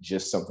not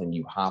just something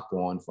you hop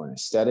on for an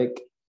aesthetic.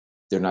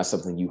 They're not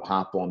something you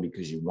hop on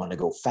because you want to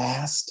go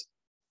fast.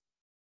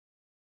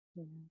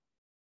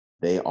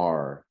 They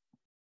are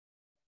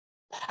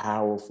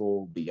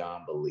powerful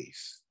beyond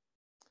belief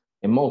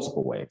in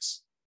multiple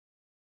ways.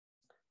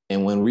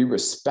 And when we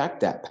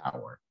respect that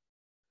power,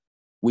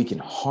 we can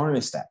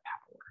harness that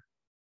power.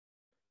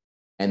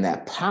 And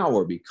that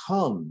power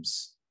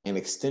becomes an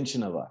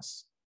extension of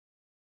us.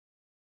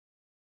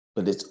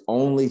 But it's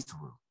only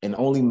through and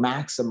only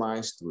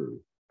maximized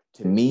through,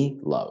 to me,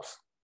 love.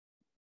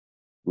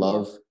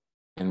 Love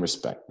and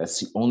respect. That's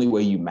the only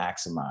way you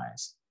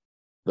maximize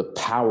the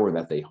power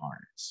that they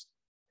harness.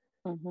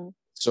 Mm-hmm.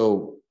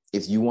 So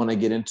if you want to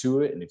get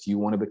into it and if you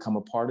want to become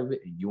a part of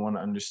it and you want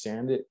to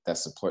understand it,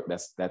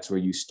 that's where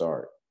you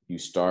start. You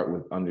start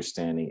with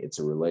understanding it's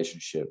a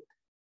relationship,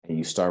 and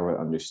you start with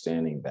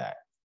understanding that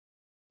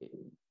it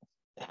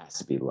has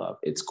to be love.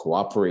 It's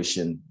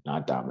cooperation,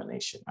 not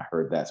domination. I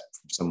heard that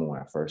from someone when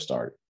I first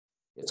started.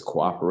 It's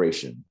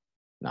cooperation,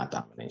 not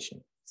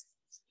domination.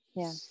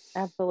 Yeah,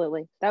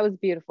 absolutely. That was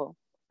beautiful.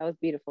 That was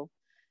beautiful.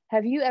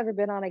 Have you ever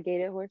been on a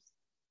gaited horse?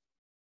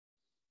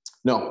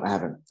 No, I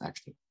haven't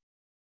actually.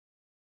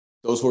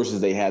 Those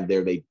horses they had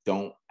there, they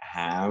don't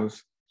have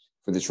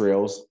for the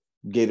trails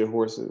gaited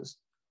horses.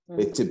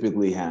 They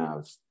typically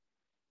have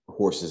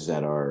horses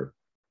that are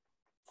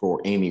for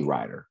any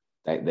rider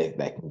that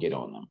can get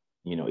on them.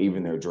 You know,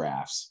 even their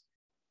drafts.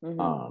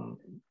 Mm-hmm.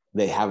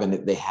 They have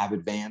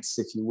advanced,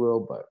 if you will,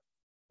 but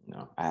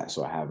no, I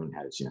haven't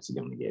had a chance to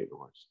get on the gaited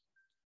horse.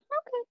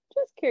 Okay,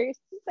 just curious.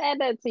 Just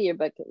add that to your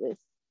bucket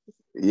list.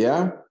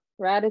 Yeah.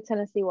 Ride a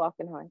Tennessee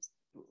walking horse.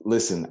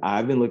 Listen,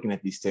 I've been looking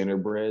at these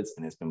standardbreds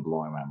and it's been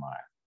blowing my mind.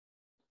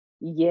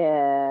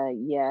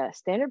 Yeah.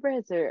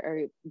 Standardbreds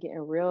are getting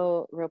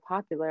real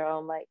popular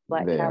on like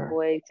Black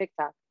Cowboy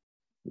TikTok.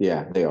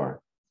 Yeah, they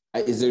are.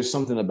 Is there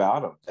something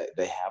about them that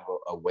they have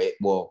a way?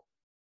 Well,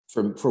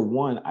 for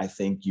one, I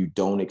think you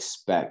don't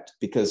expect,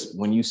 because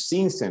when you've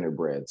seen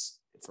standardbreds,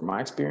 from my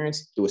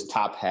experience, it was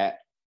top hat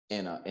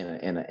and a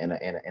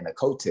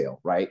coattail,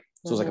 right?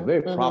 So it's like a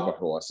very proper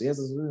horse. Yes,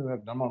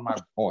 I'm on my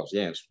horse.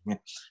 Yes,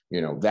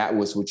 you know, that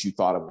was what you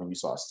thought of when you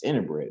saw a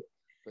standardbred.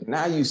 But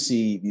now you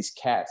see these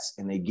cats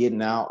and they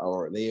getting out,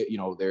 or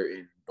they're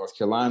in North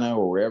Carolina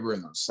or wherever,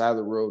 and on the side of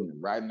the road and they're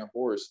riding a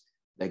horse,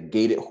 that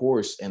gaited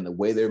horse, and the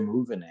way they're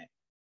moving it,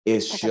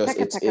 it's just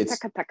it's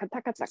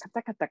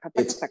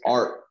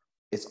art.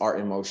 It's art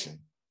in motion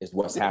is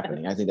what's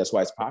happening. I think that's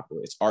why it's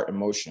popular. It's art in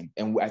motion,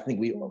 and I think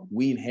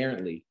we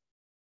inherently,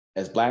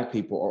 as Black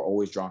people, are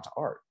always drawn to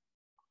art.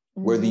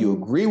 Whether you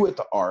agree with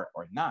the art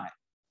or not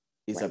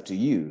is up to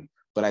you.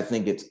 But I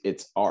think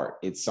it's art.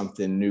 It's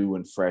something new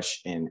and fresh,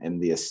 and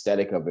the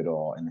aesthetic of it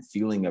all, and the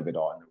feeling of it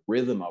all, and the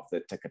rhythm of the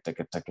taka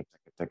taka taka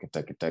taka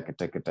taka taka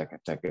taka taka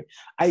taka.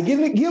 I give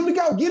him to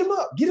go, get him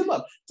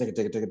up. Taka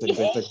taka taka taka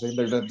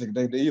taka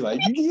taka. You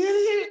like get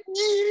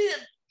it.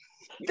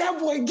 That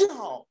boy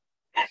go.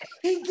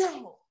 He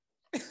go.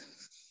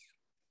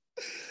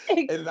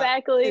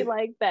 Exactly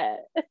like that.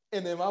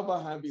 And then my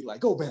behind be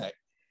like, go back.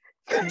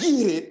 Get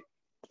it.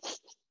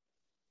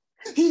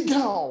 He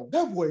gone.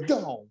 That boy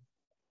gone.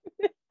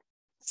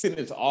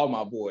 Sending it to all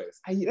my boys.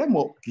 That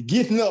motherfucker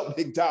getting up,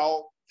 big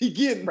dog. He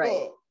getting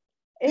up.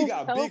 He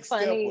got a big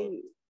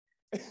funny.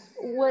 step up.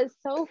 What's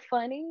so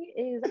funny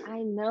is I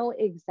know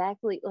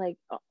exactly, like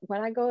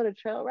when I go to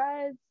trail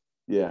rides,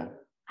 yeah,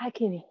 I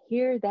can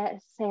hear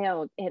that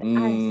sound, and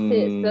I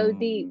sit so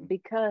deep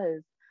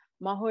because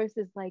my horse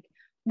is like,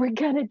 we're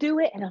gonna do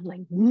it, and I'm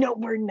like, no,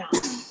 we're not.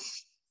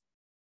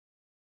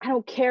 I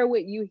don't care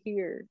what you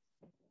hear.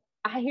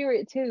 I hear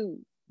it too,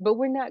 but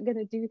we're not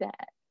gonna do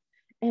that.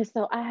 And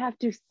so I have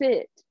to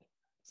sit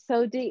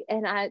so deep,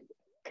 and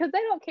because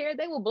they don't care,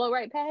 they will blow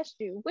right past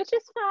you, which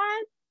is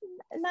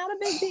fine, not a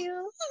big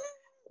deal.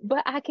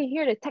 But I can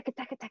hear the taka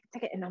taka taka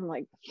taka, and I'm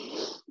like,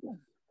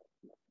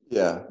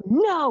 yeah,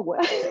 no.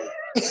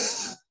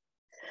 So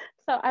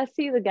I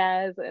see the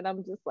guys, and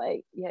I'm just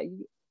like, yeah,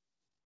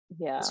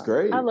 it's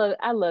great. I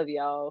love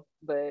y'all,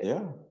 but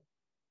yeah,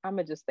 I'm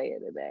gonna just stay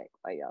in the back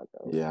while y'all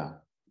go. Yeah.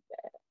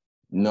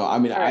 No, I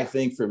mean, All right. I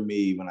think for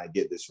me, when I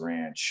get this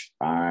ranch,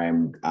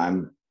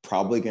 I'm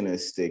probably gonna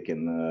stick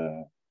in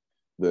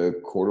the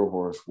quarter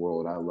horse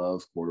world. I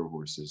love quarter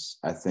horses.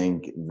 I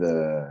think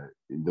the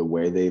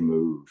way they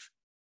move,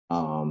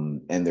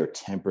 and their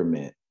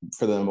temperament,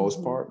 for the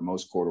most part,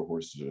 most quarter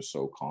horses are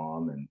so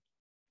calm, and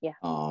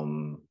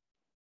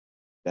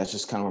that's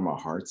just kind of where my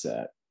heart's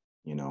at.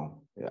 You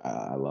know,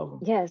 I love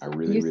them. Yes, I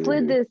really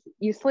slid do.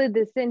 You slid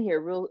this in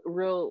here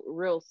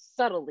real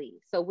subtly.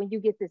 So when you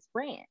get this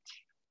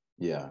ranch,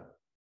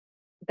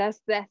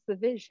 that's the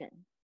vision.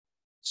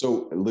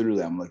 So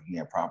literally, I'm looking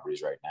at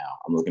properties right now.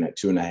 I'm looking at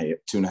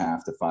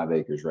 2.5 to 5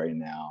 acres right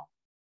now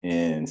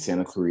in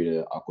Santa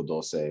Clarita, Agua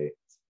Dulce.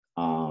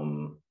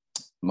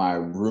 My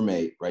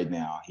roommate right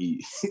now, we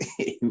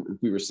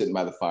were sitting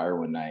by the fire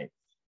one night,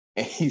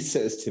 and he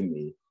says to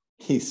me,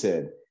 he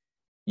said,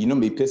 "You know, I'm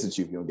gonna be pissed at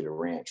you if you don't get a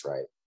ranch,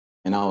 right?"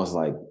 And I was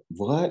like,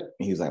 "What?" And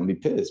he was like, "I'm gonna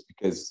be pissed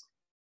because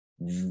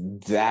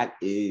that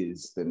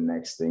is the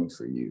next thing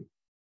for you.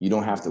 You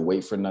don't have to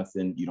wait for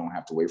nothing. You don't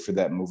have to wait for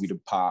that movie to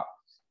pop.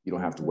 You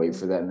don't have to wait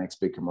for that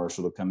next big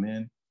commercial to come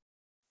in.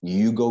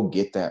 You go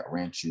get that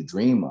ranch you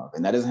dream of.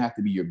 And that doesn't have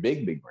to be your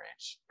big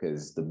ranch,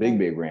 because the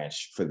big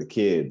ranch for the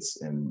kids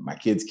and my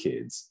kids'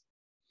 kids,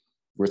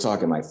 we're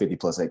talking like 50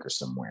 plus acres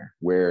somewhere,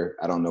 where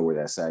I don't know where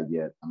that's at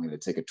yet. I'm going to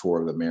take a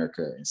tour of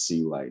America and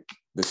see, like,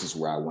 this is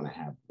where I want to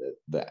have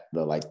the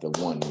like the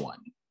one,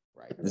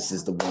 right? This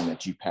is the one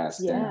that you pass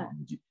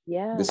down.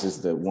 Yeah. This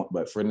is the one.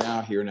 But for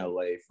now, here in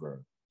LA,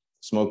 for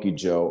Smokey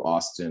Joe,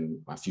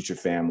 Austin, my future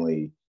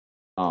family,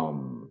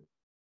 my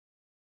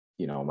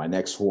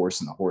next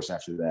horse and the horse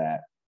after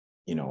that,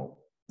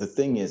 the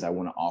thing is, I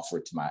want to offer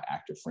it to my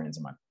actor friends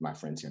and my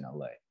friends here in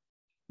LA.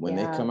 When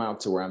they come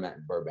out to where I'm at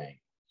in Burbank,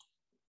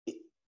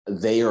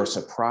 they are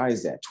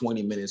surprised that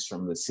 20 minutes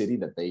from the city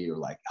that they are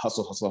like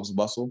hustle, hustle, hustle,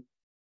 bustle.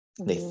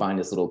 Mm-hmm. They find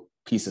this little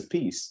piece of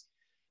peace.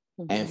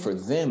 Mm-hmm. And for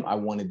them, I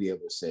want to be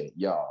able to say,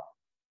 y'all,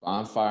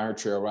 bonfire,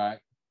 trail ride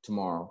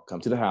tomorrow,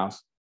 come to the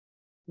house.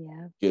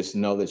 Yeah. Just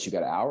know that you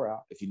got an hour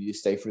out. If you need to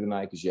stay for the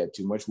night because you had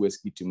too much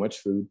whiskey, too much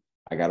food,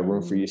 I got a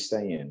room for you to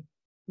stay in.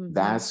 Mm-hmm.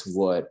 That's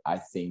what I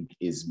think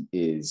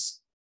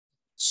is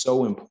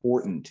so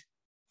important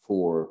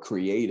for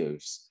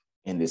creatives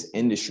in this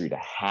industry, to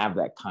have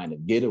that kind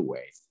of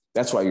getaway.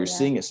 That's why you're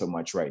seeing it so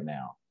much right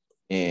now.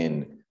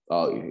 And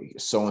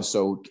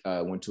so-and-so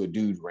went to a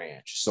dude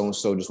ranch.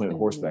 So-and-so just went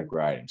horseback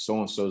riding.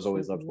 So-and-so's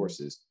always loved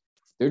horses.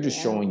 They're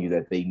just showing you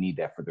that they need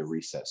that for the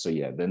reset. So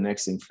yeah, the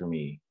next thing for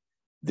me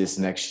this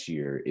next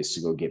year is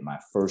to go get my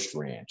first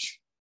ranch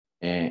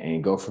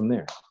and go from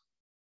there.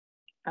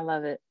 I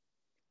love it.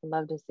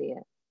 Love to see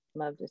it.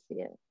 Love to see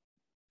it.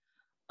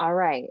 All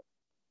right.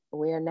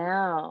 We're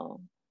now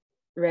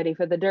ready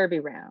for the Derby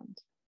round.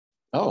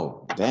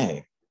 Oh,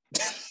 dang.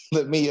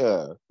 Let me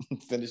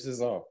finish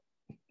this off.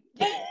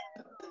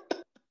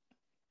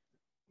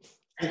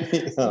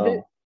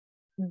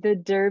 The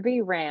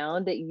Derby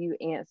round that you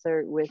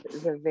answered with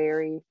the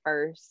very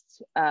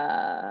first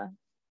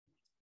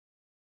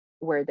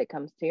word that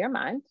comes to your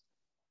mind.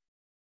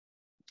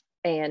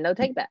 And no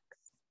takebacks.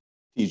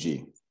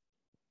 PG.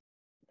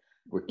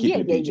 We're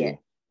keeping it PG.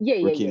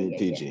 We're keeping it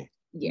PG.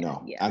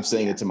 I'm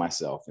saying it to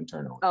myself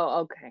internally. Oh,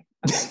 okay.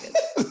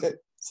 Good.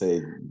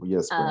 Say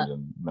yes,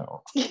 Brandon.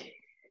 No.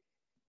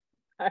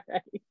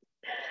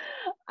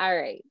 All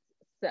right.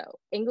 So,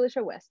 English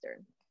or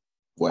Western?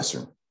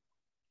 Western.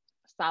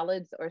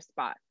 Solids or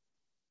spots?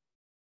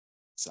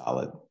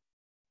 Solid.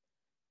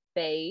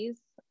 Beige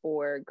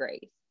or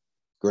grays?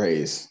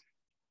 Grays.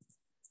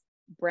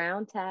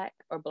 Brown tack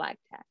or black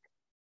tack?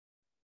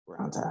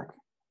 Brown tack.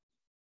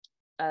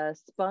 A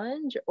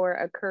sponge or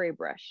a curry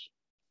brush?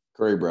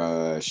 Curry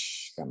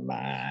brush. Come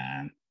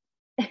on.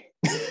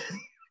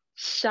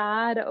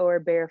 Shod or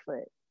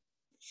barefoot?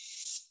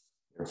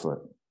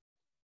 Barefoot.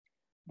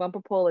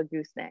 Bumper pull or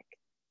gooseneck?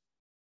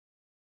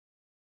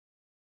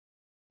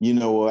 You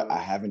know what? I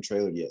haven't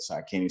trailered yet, so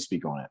I can't even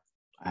speak on it.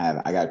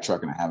 I got a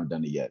truck and I haven't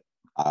done it yet.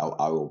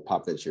 I will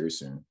pop that cherry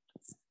soon.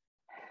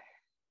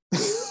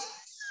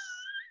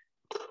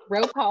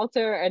 Rope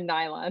halter or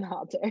nylon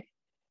halter?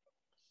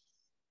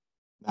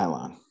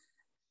 Nylon.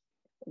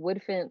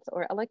 Wood fence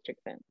or electric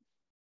fence?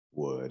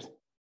 Wood.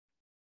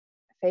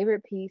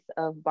 Favorite piece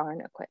of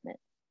barn equipment?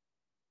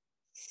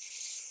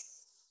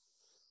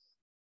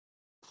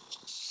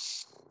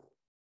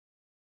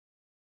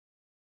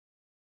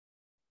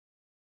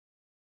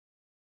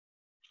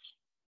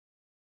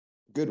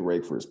 Good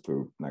rake for his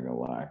poop, not gonna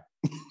lie.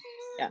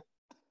 Yeah.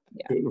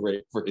 Good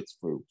rake for his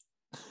poop.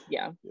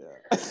 Yeah.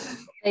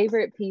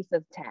 Favorite piece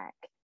of tack?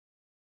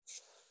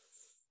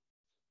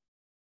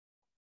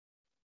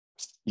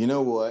 You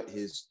know what?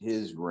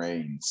 His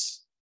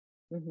reins.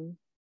 Mm-hmm.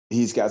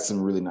 He's got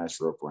some really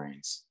nice rope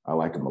reins. I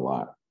like him a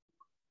lot.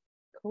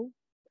 Cool.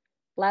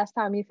 Last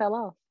time you fell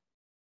off?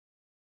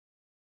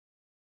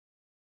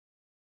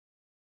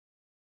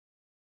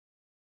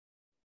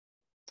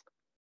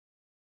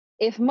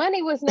 If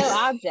money was no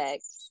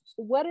object,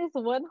 what is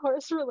one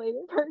horse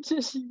related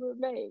purchase you would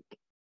make?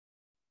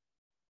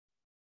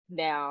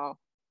 Now,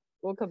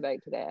 we'll come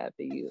back to that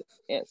after you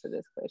answer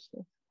this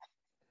question.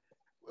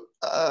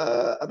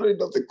 I don't even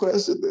know what the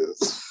question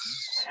is.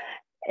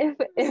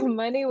 If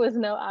money was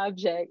no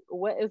object,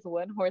 what is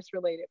one horse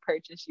related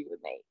purchase you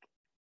would make?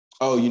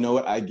 Oh, you know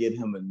what? I'd get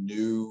him a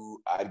new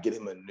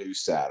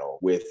saddle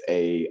with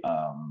a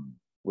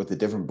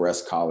different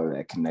breast collar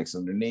that connects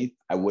underneath.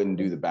 I wouldn't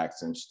do the back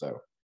cinch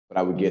though, but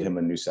I would get him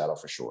a new saddle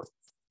for sure.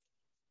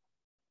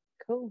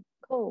 Cool.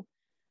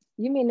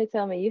 You mean to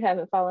tell me you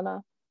haven't fallen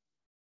off?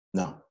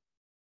 No.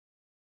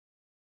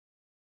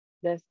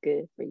 That's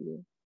good for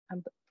you.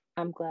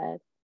 I'm glad.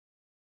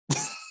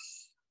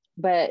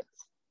 But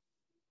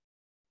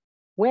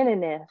when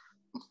and if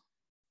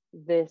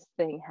this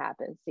thing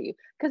happens to you,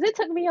 because it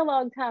took me a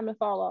long time to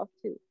fall off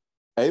too.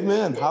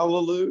 Amen.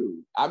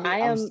 Hallelujah. I mean, I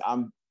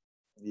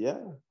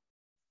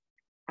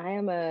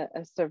am a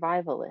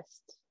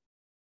survivalist.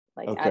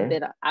 Like okay.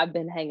 I've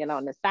been hanging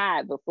on the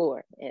side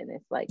before, and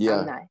it's like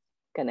I'm not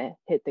gonna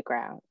hit the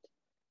ground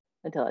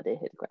until I did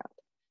hit the ground.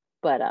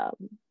 But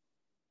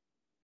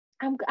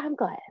I'm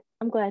glad.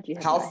 I'm glad you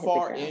have. How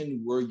far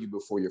in were you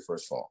before your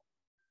first fall?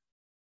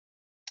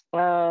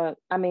 I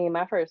mean,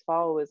 my first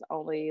fall was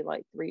only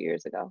like 3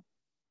 years ago,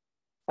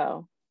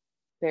 so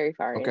very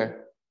far in.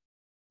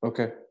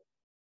 Okay.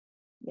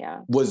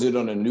 Yeah. Was it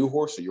on a new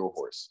horse or your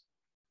horse?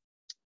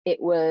 It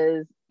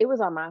was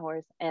on my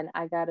horse, and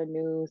I got a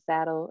new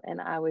saddle,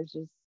 and I was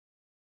just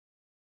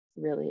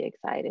really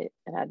excited,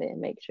 and I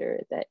didn't make sure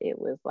that it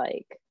was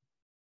like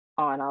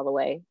on all the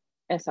way.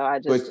 And so I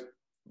just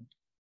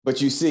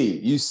but you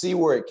see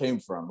where it came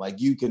from. Like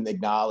you can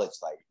acknowledge,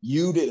 like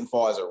you didn't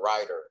fall as a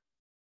writer,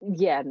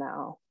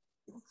 no.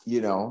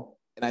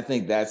 And I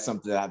think that's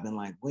something that I've been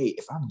like, wait,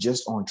 if I'm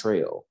just on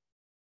trail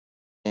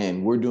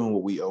and we're doing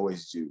what we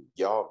always do,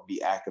 y'all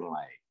be acting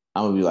like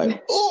I'm gonna be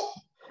like, oh,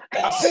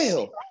 I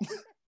failed.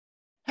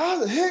 How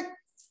the heck,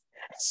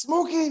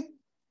 Smokey?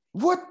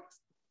 What?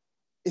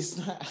 It's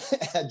not.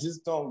 I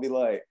just don't be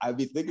like. I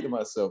be thinking to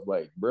myself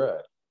like,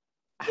 bruh,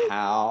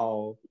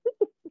 how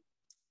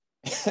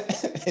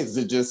is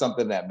it just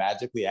something that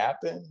magically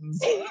happens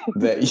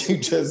that you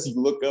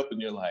look up and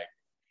you're like,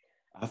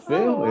 I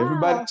failed. Oh, wow.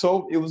 Everybody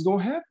told it was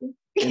gonna happen,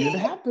 and it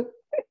happened.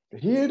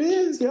 Here it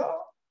is,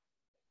 y'all.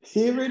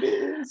 Here it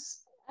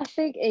is. I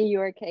think in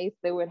your case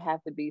there would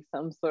have to be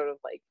some sort of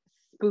like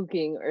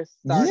spooking or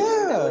startling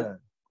that was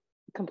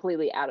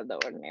completely out of the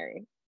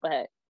ordinary.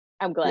 But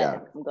I'm glad. Yeah.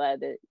 I'm glad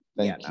that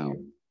Thank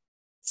you.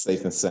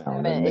 Safe and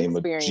sound. In the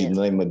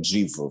name of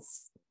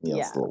Jesus.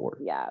 Yes, Lord.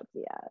 Yeah.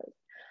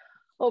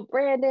 Well,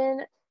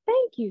 Brandon,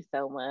 thank you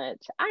so much.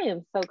 I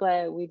am so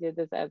glad we did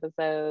this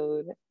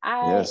episode.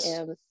 I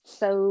am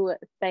so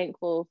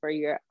thankful for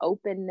your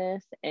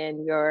openness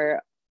and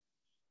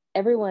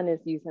everyone is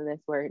using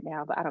this word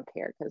now, but I don't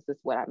care because this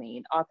is what I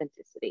mean,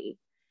 authenticity.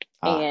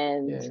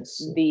 And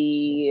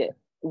the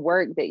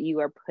work that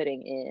you are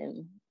putting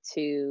in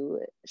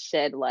to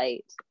shed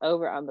light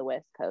over on the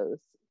West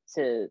Coast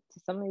to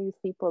some of these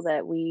people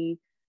that we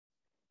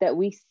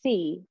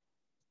see,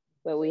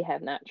 but we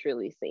have not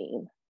truly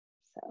seen.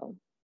 So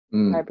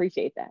I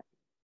appreciate that.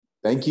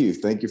 Thank you.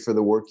 Thank you for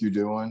the work you're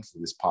doing, for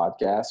this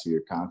podcast, for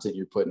your content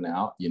you're putting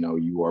out.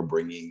 You are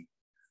bringing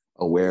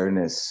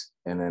awareness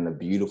and in a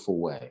beautiful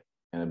way.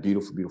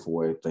 Beautiful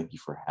way. Thank you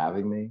for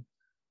having me.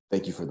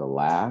 Thank you for the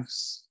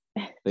laughs.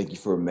 Thank you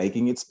for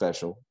making it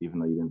special, even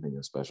though you didn't think it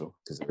was special,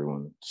 because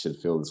everyone should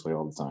feel this way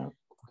all the time.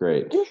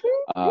 Great.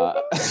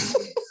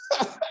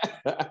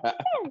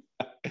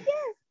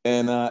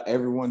 And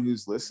everyone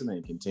who's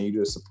listening, continue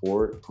to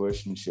support,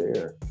 push, and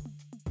share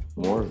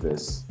more of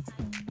this.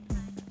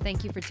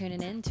 Thank you for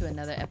tuning in to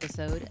another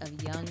episode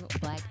of Young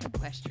Black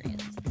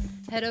Equestrians.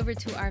 Head over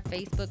to our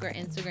Facebook or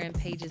Instagram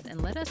pages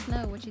and let us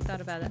know what you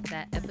thought about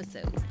that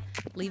episode.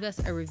 Leave us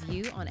a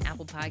review on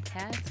Apple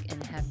Podcasts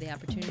and have the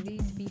opportunity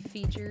to be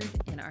featured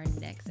in our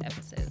next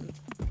episode.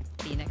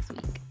 See you next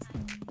week.